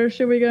where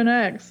should we go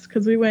next,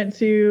 because we went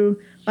to,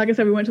 like I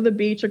said, we went to the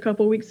beach a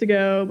couple weeks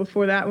ago.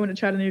 Before that, we went to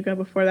Chattanooga.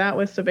 Before that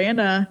was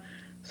Savannah.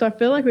 So I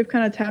feel like we've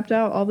kind of tapped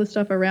out all the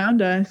stuff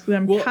around us.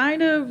 I'm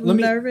kind of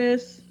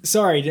nervous.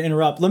 Sorry to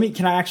interrupt.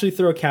 Can I actually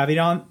throw a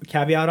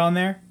caveat on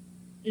there?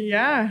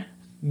 Yeah.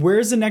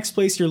 Where's the next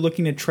place you're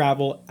looking to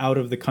travel out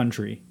of the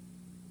country?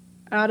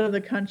 Out of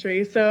the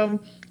country. So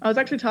I was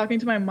actually talking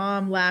to my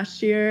mom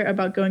last year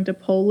about going to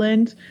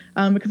Poland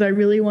because I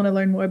really want to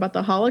learn more about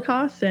the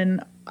Holocaust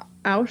and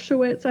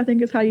Auschwitz, I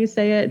think is how you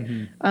say it.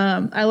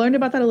 Mm-hmm. I learned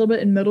about that a little bit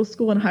in middle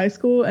school and high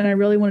school, and I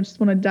really want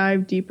to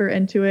dive deeper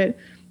into it.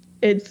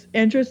 It's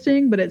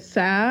interesting, but it's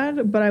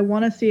sad, but I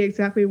want to see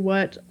exactly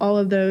what all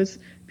of those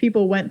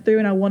people went through,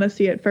 and I want to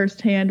see it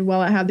firsthand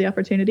while I have the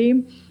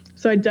opportunity.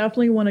 So I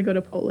definitely want to go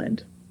to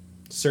Poland.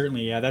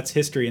 Certainly, yeah, that's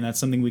history, and that's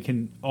something we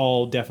can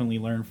all definitely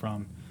learn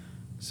from.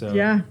 So,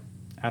 yeah,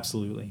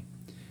 absolutely.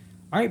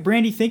 All right,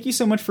 Brandy, thank you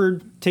so much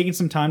for taking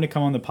some time to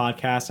come on the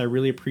podcast. I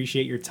really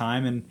appreciate your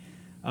time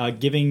and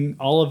giving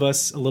all of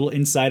us a little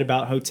insight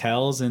about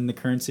hotels and the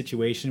current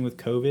situation with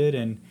COVID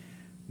and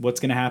what's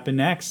going to happen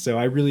next. So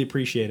I really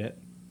appreciate it.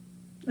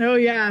 Oh,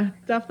 yeah,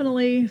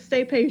 definitely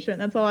stay patient.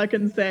 That's all I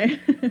can say.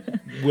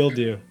 Will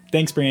do.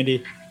 Thanks,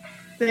 Brandy.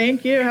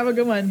 Thank you. Have a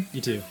good one.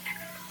 You too.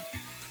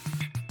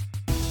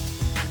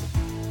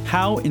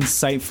 How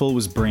insightful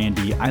was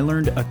Brandy? I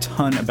learned a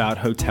ton about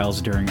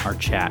hotels during our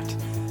chat.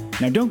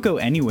 Now don't go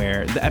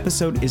anywhere, the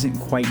episode isn't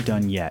quite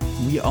done yet.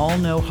 We all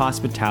know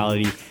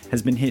hospitality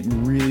has been hit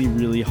really,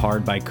 really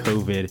hard by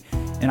COVID,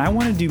 and I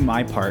want to do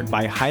my part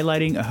by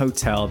highlighting a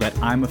hotel that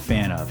I'm a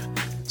fan of.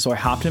 So I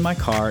hopped in my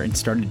car and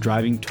started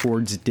driving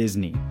towards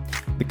Disney.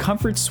 The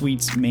Comfort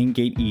Suites Main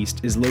Gate East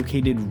is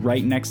located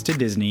right next to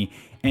Disney,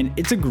 and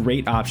it's a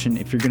great option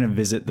if you're going to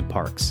visit the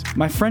parks.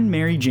 My friend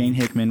Mary Jane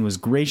Hickman was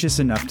gracious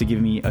enough to give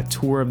me a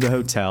tour of the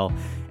hotel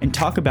and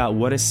talk about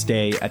what a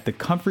stay at the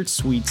Comfort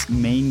Suites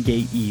Main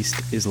Gate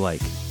East is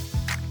like.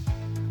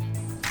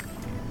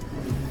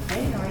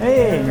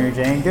 Hey, Mary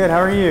Jane. Good. How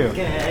are you?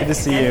 Good to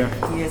see you.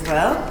 You as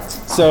well?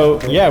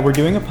 So, yeah, we're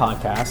doing a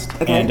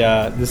podcast, okay.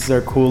 And this is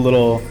our cool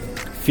little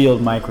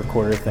field mic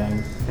recorder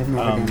thing. I've never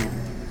done it.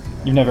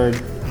 You've never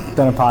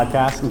done a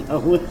podcast?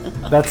 No.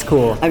 That's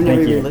cool. I've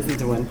never even listened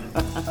to one.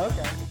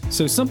 Okay.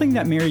 So something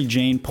that Mary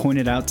Jane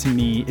pointed out to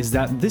me is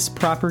that this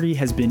property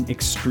has been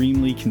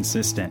extremely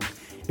consistent.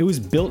 It was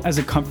built as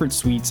a Comfort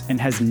Suites and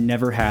has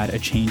never had a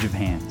change of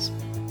hands.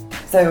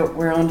 So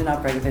we're owned and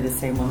operated by the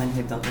same woman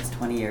who built this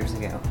 20 years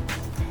ago.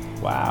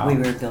 Wow. We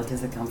were built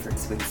as a Comfort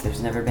Suites.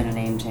 There's never been a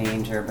name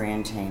change or a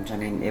brand change. I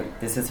mean,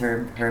 this is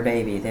her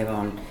baby. They've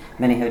owned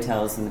many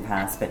hotels in the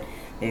past, but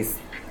they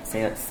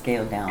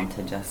scaled down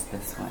to just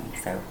this one.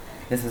 So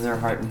this is our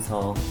heart and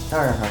soul. It's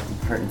our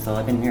heart and soul.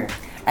 I've been here.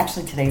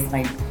 Actually, today's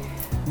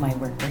my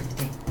work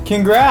birthday.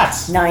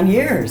 Congrats! 9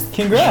 years.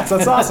 Congrats!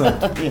 That's awesome.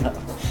 Yeah.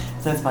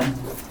 So it's fun.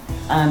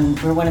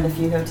 We're one of the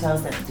few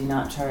hotels that do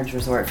not charge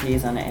resort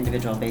fees on an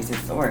individual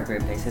basis or a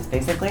group basis,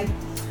 basically.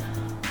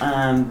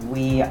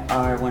 We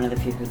are one of the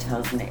few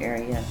hotels in the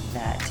area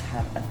that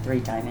have a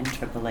 3-diamond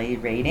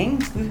AAA rating.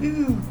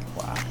 Woohoo!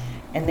 Wow.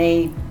 And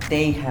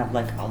they have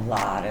like a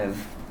lot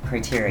of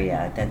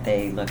criteria that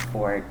they look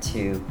for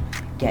to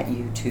get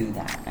you to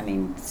that. I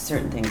mean,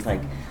 certain things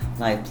like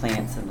live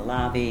plants in the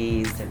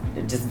lobbies,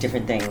 just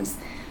different things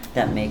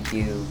that make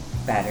you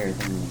better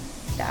than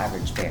the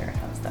average bear.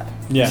 How's that?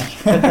 Yeah.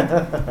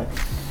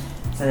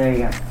 So there you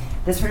go.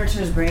 This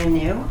furniture is brand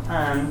new,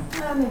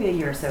 maybe a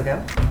year or so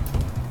ago.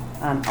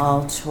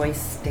 All choice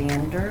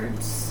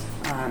standards.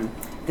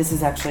 This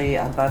is actually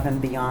above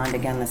and beyond.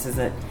 Again, this is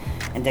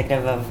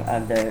indicative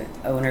of the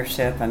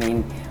ownership. I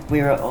mean,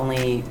 we were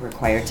only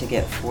required to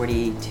get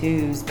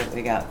 42s, but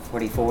we got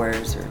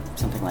 44s or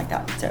something like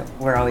that. So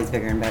we're always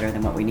bigger and better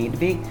than what we need to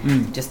be,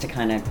 just to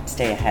kind of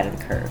stay ahead of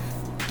the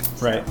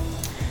curve. Right.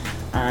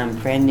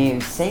 Brand new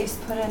safes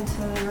put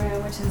into the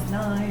room, which is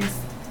nice.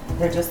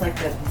 They're just like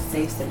the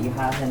safes that you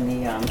have in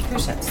the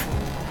cruise ships,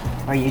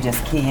 where you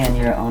just key in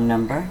your own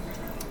number.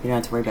 You don't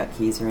have to worry about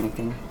keys or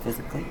anything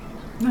physically.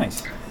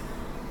 Nice.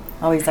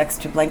 Always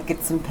extra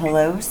blankets and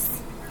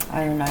pillows.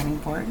 Ironing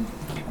board.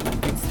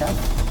 Good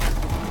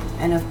stuff.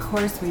 And of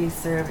course, we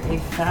serve a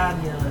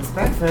fabulous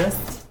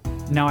breakfast.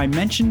 Now, I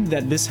mentioned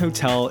that this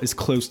hotel is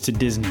close to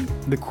Disney.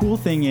 The cool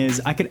thing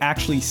is I could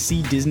actually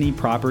see Disney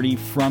property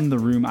from the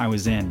room I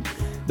was in.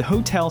 The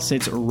hotel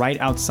sits right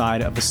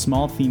outside of a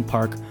small theme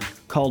park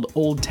called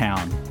Old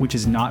Town, which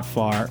is not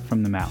far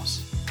from the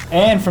Mouse.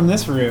 And from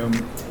this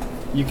room,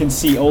 you can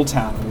see Old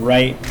Town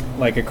right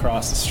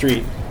across the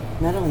street.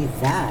 Not only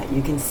that,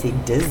 you can see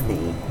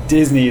Disney.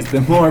 Disney is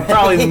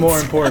probably the more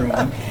important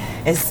one.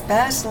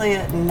 Especially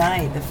at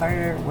night. The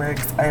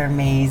fireworks are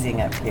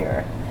amazing up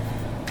here.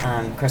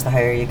 Of course, the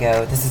higher you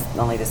go, this is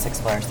only the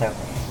 6th floor, so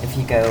if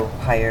you go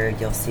higher,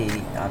 you'll see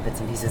bits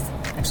and pieces.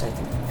 Actually, I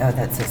think,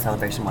 that's a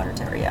Celebration Water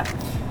Tower, yeah.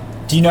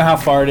 Do you know how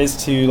far it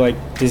is to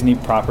Disney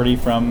property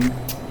from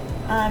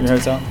your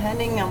hotel?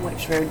 Depending on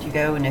which road you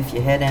go, and if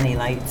you hit any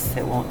lights,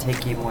 it won't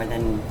take you more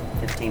than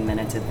 15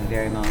 minutes at the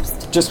very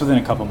most. Just within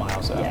a couple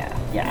miles, though.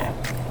 Yeah.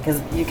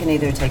 Because you can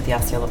either take the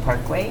Osceola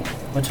Parkway,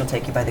 which will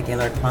take you by the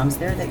Gaylord Palms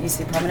there that you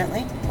see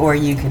prominently, or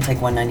you can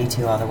take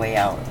 192 all the way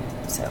out.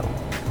 So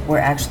we're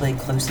actually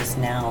closest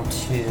now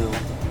to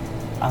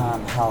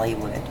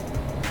Hollywood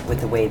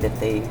with the way that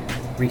they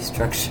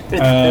restructured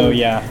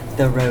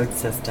the road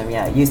system.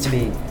 Yeah, it used to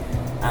be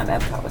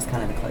Epcot was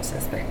kind of the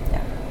closest, but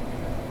yeah.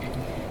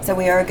 So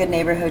we are a Good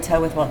Neighbor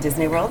Hotel with Walt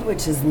Disney World,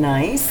 which is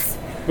nice.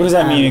 What does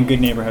that mean, a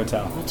Good Neighbor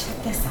Hotel? Well,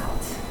 check this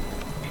out.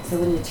 So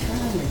when you turn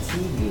on the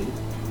TV,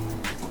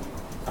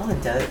 all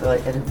it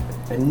does,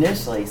 it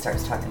initially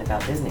starts talking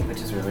about Disney, which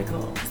is really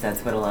cool, because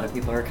that's what a lot of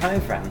people are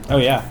coming from. Oh,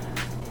 yeah.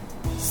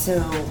 So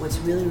what's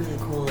really, really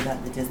cool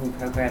about the Disney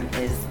program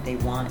is they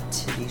want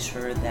to be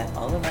sure that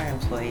all of our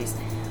employees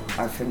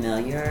are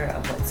familiar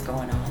of what's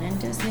going on in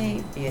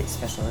Disney, be it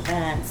special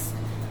events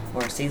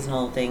or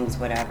seasonal things,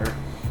 whatever.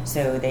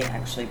 So they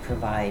actually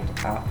provide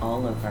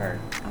all of our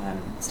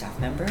staff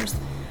members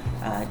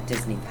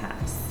Disney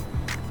Pass.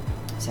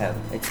 So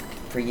it's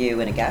for you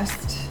and a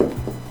guest,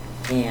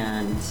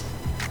 and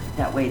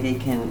that way they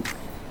can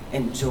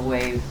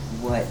enjoy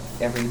what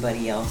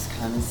everybody else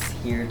comes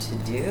here to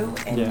do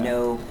and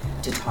know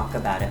to talk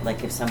about it.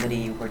 Like if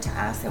somebody were to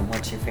ask them,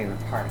 what's your favorite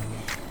park?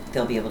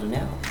 They'll be able to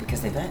know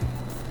because they've been.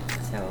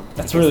 So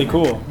that's really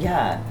cool.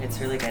 Yeah, it's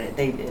really good.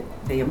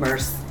 They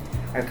immerse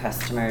our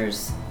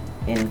customers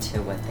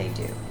into what they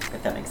do,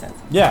 if that makes sense.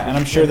 Yeah, and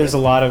I'm sure there's a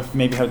lot of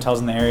maybe hotels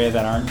in the area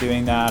that aren't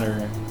doing that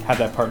or have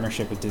that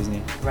partnership with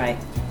Disney. Right.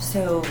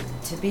 So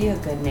to be a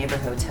Good Neighbor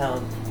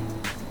Hotel,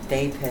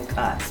 they pick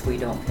us. We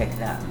don't pick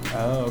them.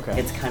 Oh, okay.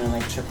 It's kind of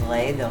like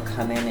AAA. They'll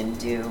come in and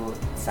do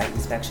site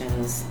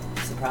inspections,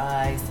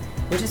 surprise,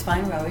 which is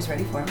fine. We're always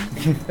ready for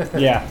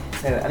them. Yeah.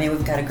 So, I mean,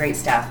 we've got a great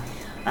staff.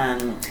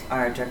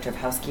 Our Director of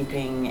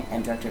Housekeeping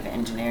and Director of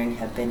Engineering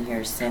have been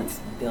here since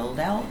build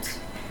out.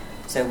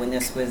 So when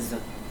this was,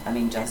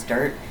 just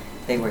dirt,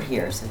 they were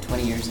here. So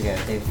 20 years ago,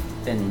 they've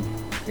been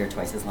here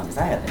twice as long as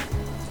I have been,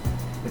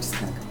 which is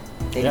kind of cool.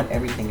 They know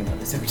everything about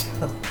this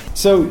hotel.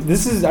 So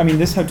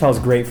this hotel is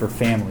great for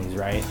families,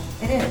 right?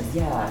 It is,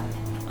 yeah.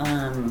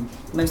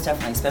 Most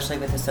definitely, especially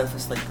with the sofa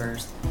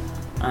sleepers,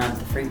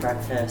 the free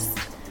breakfast.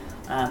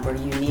 We're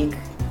unique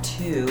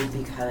too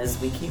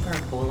because we keep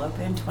our pool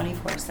open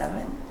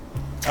 24/7.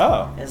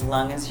 Oh. As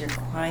long as you're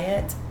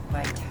quiet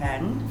by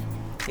 10,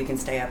 you can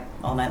stay up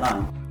all night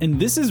long. And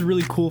this is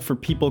really cool for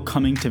people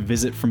coming to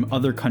visit from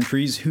other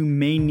countries who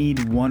may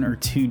need 1 or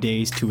 2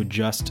 days to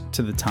adjust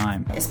to the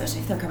time. Especially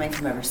if they're coming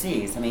from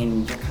overseas.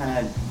 You're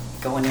kind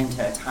of going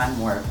into a time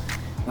warp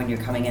when you're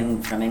coming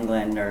in from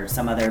England or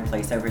some other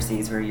place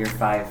overseas where your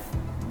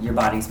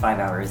body's 5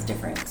 hours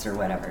difference or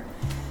whatever.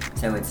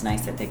 So it's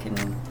nice that they can...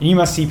 And you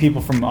must see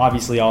people from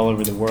obviously all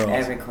over the world.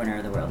 Every corner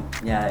of the world.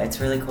 Yeah, it's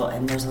really cool.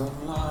 And there's a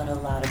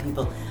lot of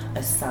people,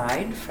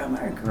 aside from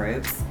our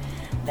groups,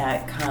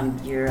 that come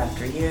year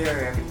after year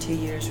or every 2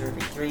 years or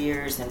every 3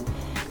 years, and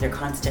they're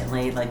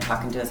constantly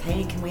talking to us,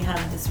 hey, can we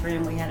have this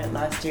room? We had it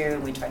last year,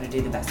 and we try to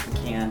do the best we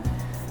can.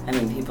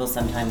 People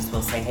sometimes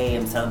will say, hey,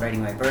 I'm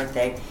celebrating my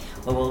birthday.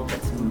 Well, we'll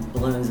put some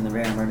balloons in the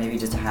room or maybe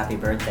just a happy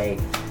birthday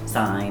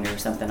sign or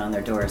something on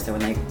their door. So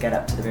when they get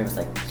up to the room, it's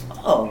like,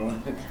 oh,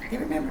 they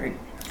remembered.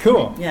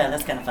 Cool. Yeah,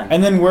 that's kind of fun.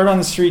 And then word on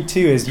the street, too,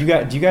 is do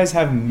you guys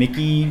have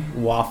Mickey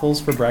waffles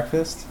for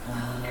breakfast?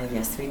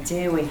 Yes, we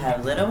do. We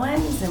have little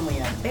ones and we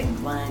have big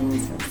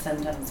ones, and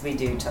sometimes we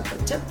do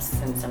chocolate chips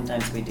and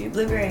sometimes we do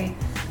blueberry.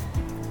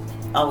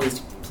 Always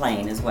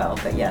plain as well,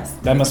 but yes.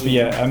 That must be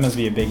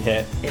a big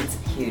hit. It's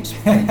huge,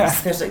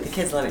 especially the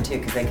kids love it too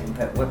because they can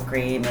put whipped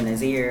cream in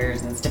his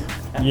ears and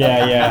stuff.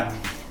 Yeah.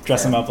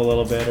 Dress them up a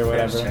little bit or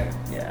whatever. For sure.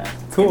 Yeah.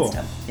 Cool.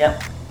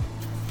 Yep.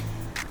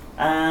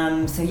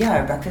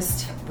 Our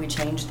breakfast, we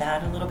changed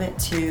that a little bit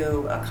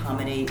to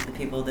accommodate the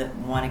people that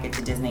want to get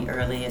to Disney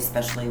early,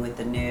 especially with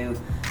the new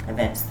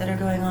events that are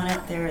going on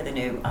out there, the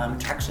new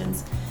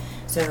attractions.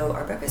 So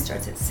our breakfast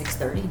starts at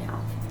 6:30 now.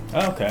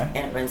 Oh, okay.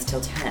 And it runs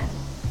till 10.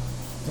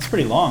 That's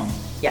pretty long.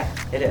 Yeah,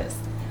 it is.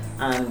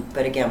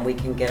 But again, we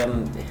can get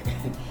them...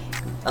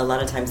 A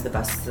lot of times the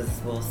buses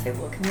will say,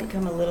 well, can we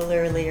come a little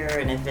earlier?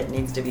 And if it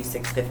needs to be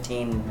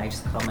 6:15, I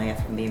just call my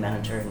F&B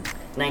manager, and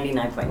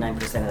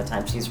 99.9% of the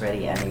time she's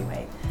ready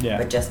anyway. Yeah.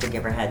 But just to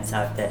give her heads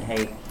up that,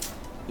 hey,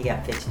 you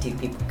got 52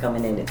 people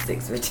coming in at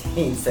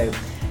 6:15, so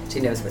she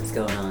knows what's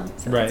going on.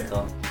 So right. That's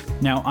cool.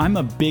 Now, I'm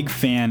a big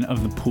fan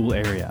of the pool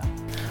area.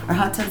 Our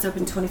hot tub's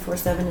open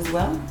 24/7 as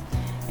well,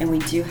 and we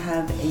do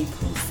have a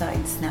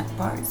poolside snack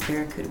bar. It's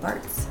Barracuda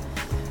Barts.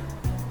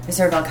 We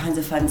serve all kinds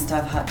of fun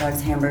stuff: hot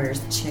dogs,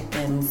 hamburgers,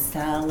 chicken,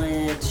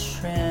 salad,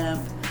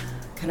 shrimp,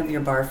 kind of your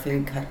bar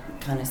food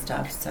kind of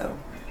stuff. So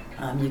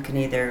you can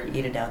either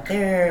eat it out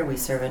there. We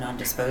serve it on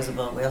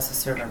disposable. We also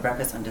serve our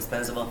breakfast on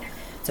disposable.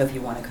 So if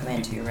you want to come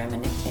into your room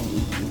and eat,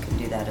 you can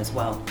do that as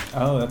well.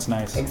 Oh, that's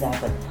nice.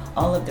 Exactly.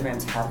 All of the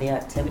rooms have the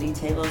activity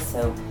tables,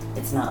 so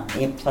it's not,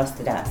 plus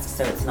the desk,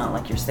 so it's not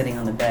like you're sitting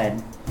on the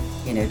bed,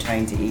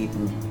 trying to eat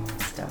and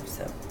stuff,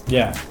 so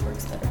Yeah. it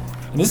works better.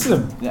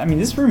 And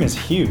this room is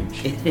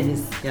huge. It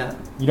is, yeah.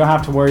 You don't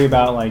have to worry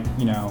about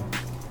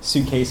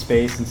suitcase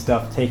space and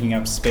stuff taking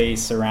up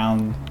space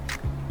around,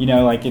 you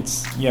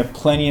have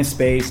plenty of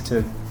space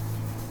to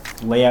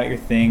lay out your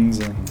things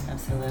and.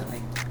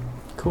 Absolutely.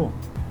 Cool.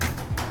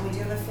 We do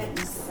have a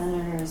fitness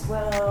center as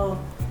well.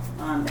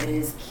 It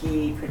is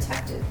key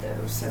protected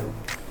though, so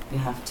you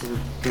have to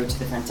go to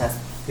the front desk.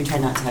 We try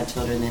not to have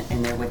children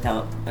in there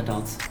without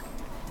adults.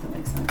 If that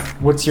makes sense.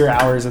 What's your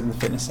hours at the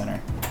fitness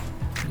center?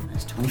 Pretty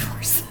much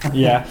 24/7.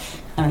 Yeah.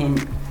 I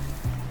mean,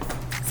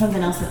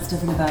 something else that's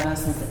different about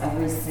us is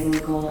every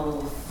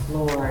single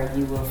floor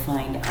you will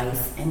find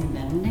ice and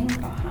vending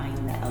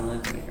behind the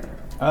elevator.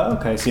 Oh,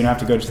 okay. So you don't have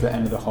to go to the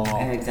end of the hall.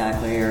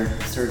 Exactly, or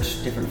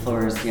search different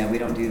floors. Yeah, we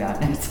don't do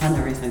that. It's on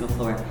every single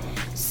floor.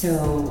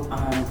 So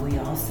we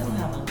also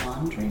have a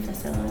laundry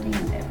facility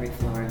on every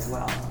floor as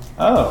well.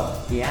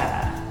 Oh.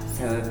 Yeah.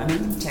 So you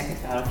can check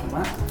it out if you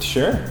want.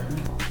 Sure.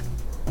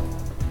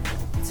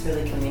 It's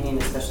really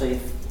convenient, especially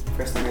if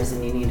for some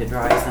reason you need to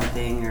dry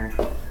something or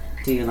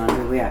do your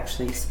laundry. We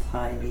actually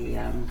supply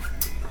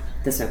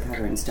the soap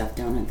powder and stuff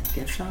down at the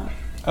gift shop.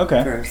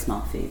 Okay. For a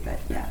small fee, but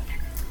yeah.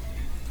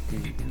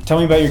 Tell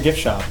me about your gift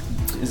shop.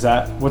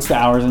 What's the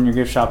hours in your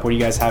gift shop? What do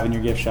you guys have in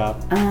your gift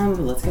shop?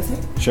 Let's go see.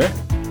 Sure.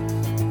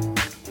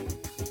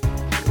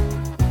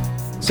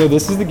 So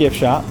this is the gift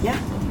shop. Yeah.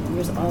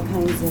 There's all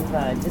kinds of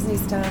Disney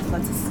stuff,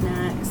 lots of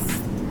snacks,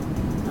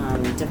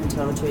 different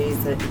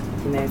toiletries that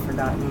you may have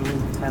forgotten,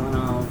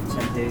 Tylenol,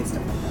 shampoo,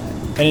 stuff like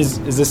that. And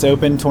is this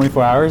open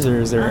 24 hours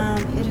or is there?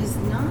 It is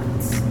not.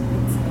 It's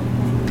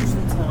open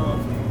usually till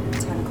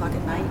 10 o'clock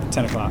at night.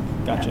 10 o'clock.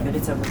 Gotcha. Yeah, but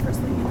it's open first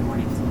thing in the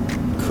morning.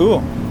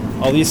 Cool.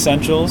 All the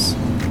essentials,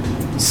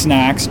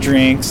 snacks,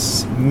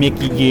 drinks,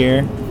 Mickey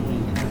gear.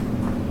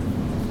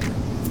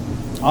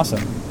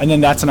 Awesome. And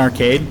then that's an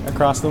arcade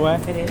across the way?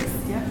 It is,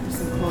 yeah. There's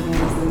some cool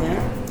games in there.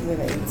 We have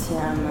an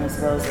ATM as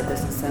well as a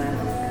business center.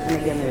 And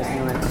again, there's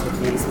no extra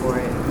fees for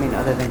it.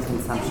 Other than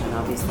consumption,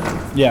 obviously.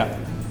 Yeah.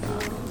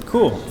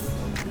 Cool.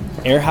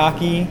 Air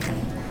hockey.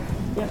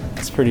 Yep.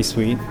 That's pretty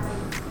sweet.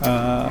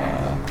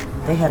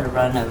 They had a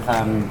run of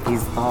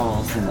these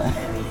balls and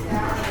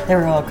they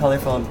were all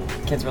colorful and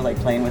kids were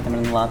playing with them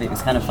in the lobby. It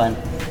was kind of fun.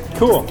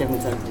 Cool. Just give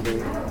them something to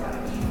do.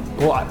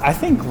 Well, I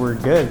think we're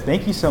good.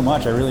 Thank you so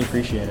much. I really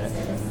appreciate it.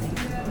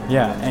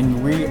 Yeah,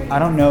 and I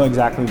don't know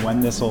exactly when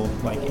this will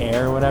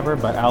air or whatever,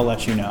 but I'll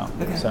let you know.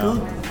 Okay, so,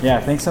 cool.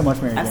 Yeah, thanks so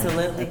much, Mary Jane.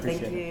 Absolutely. I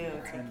appreciate Thank it. you.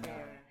 Take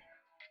care.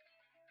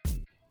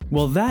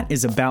 Well, that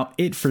is about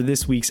it for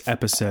this week's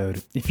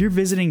episode. If you're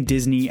visiting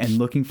Disney and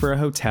looking for a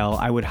hotel,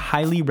 I would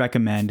highly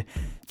recommend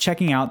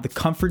checking out the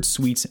Comfort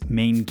Suites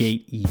Main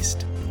Gate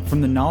East. From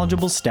the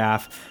knowledgeable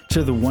staff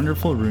to the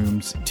wonderful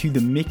rooms to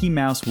the Mickey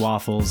Mouse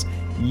waffles,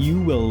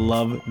 you will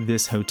love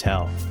this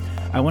hotel.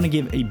 I want to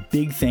give a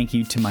big thank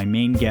you to my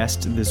main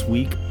guest this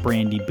week,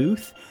 Brandy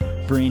Booth.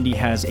 Brandy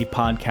has a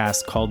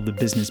podcast called The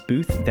Business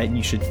Booth that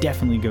you should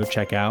definitely go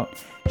check out.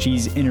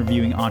 She's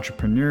interviewing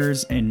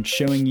entrepreneurs and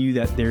showing you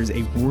that there's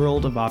a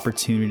world of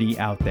opportunity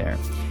out there.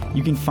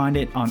 You can find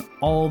it on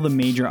all the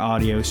major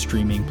audio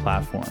streaming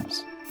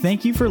platforms.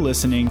 Thank you for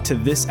listening to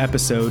this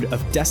episode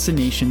of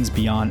Destinations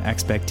Beyond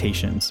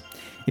Expectations.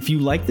 If you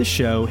like the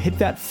show, hit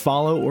that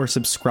follow or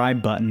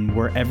subscribe button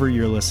wherever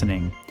you're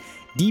listening.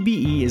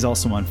 DBE is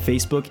also on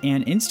Facebook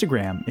and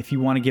Instagram if you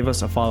want to give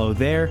us a follow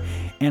there,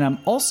 and I'm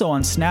also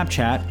on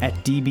Snapchat at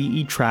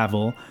DBE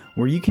Travel,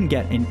 where you can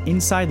get an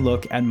inside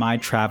look at my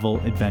travel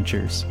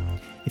adventures.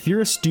 If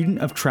you're a student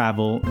of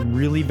travel,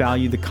 really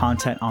value the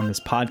content on this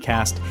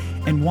podcast,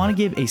 and want to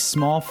give a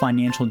small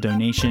financial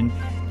donation,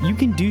 you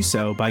can do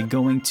so by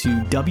going to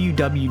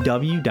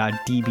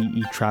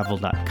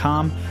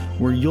www.dbetravel.com,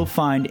 where you'll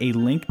find a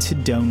link to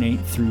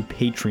donate through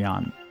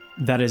Patreon.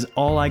 That is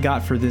all I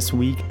got for this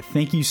week.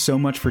 Thank you so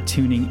much for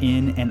tuning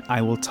in, and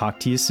I will talk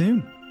to you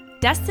soon.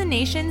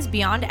 Destinations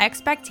Beyond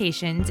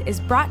Expectations is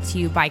brought to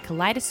you by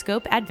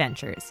Kaleidoscope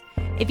Adventures.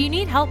 If you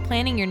need help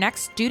planning your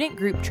next student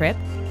group trip,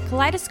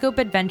 Kaleidoscope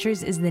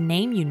Adventures is the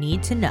name you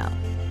need to know.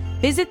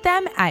 Visit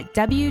them at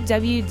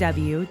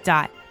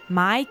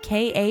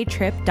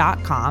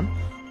www.mykatrip.com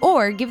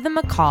or give them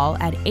a call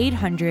at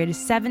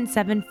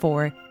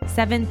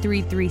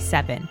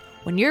 800-774-7337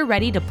 when you're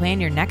ready to plan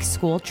your next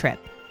school trip.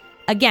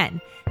 Again,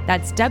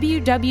 that's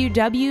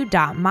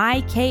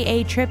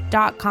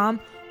www.mykatrip.com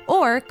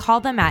or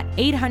call them at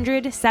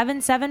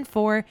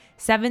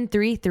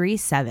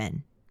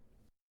 800-774-7337.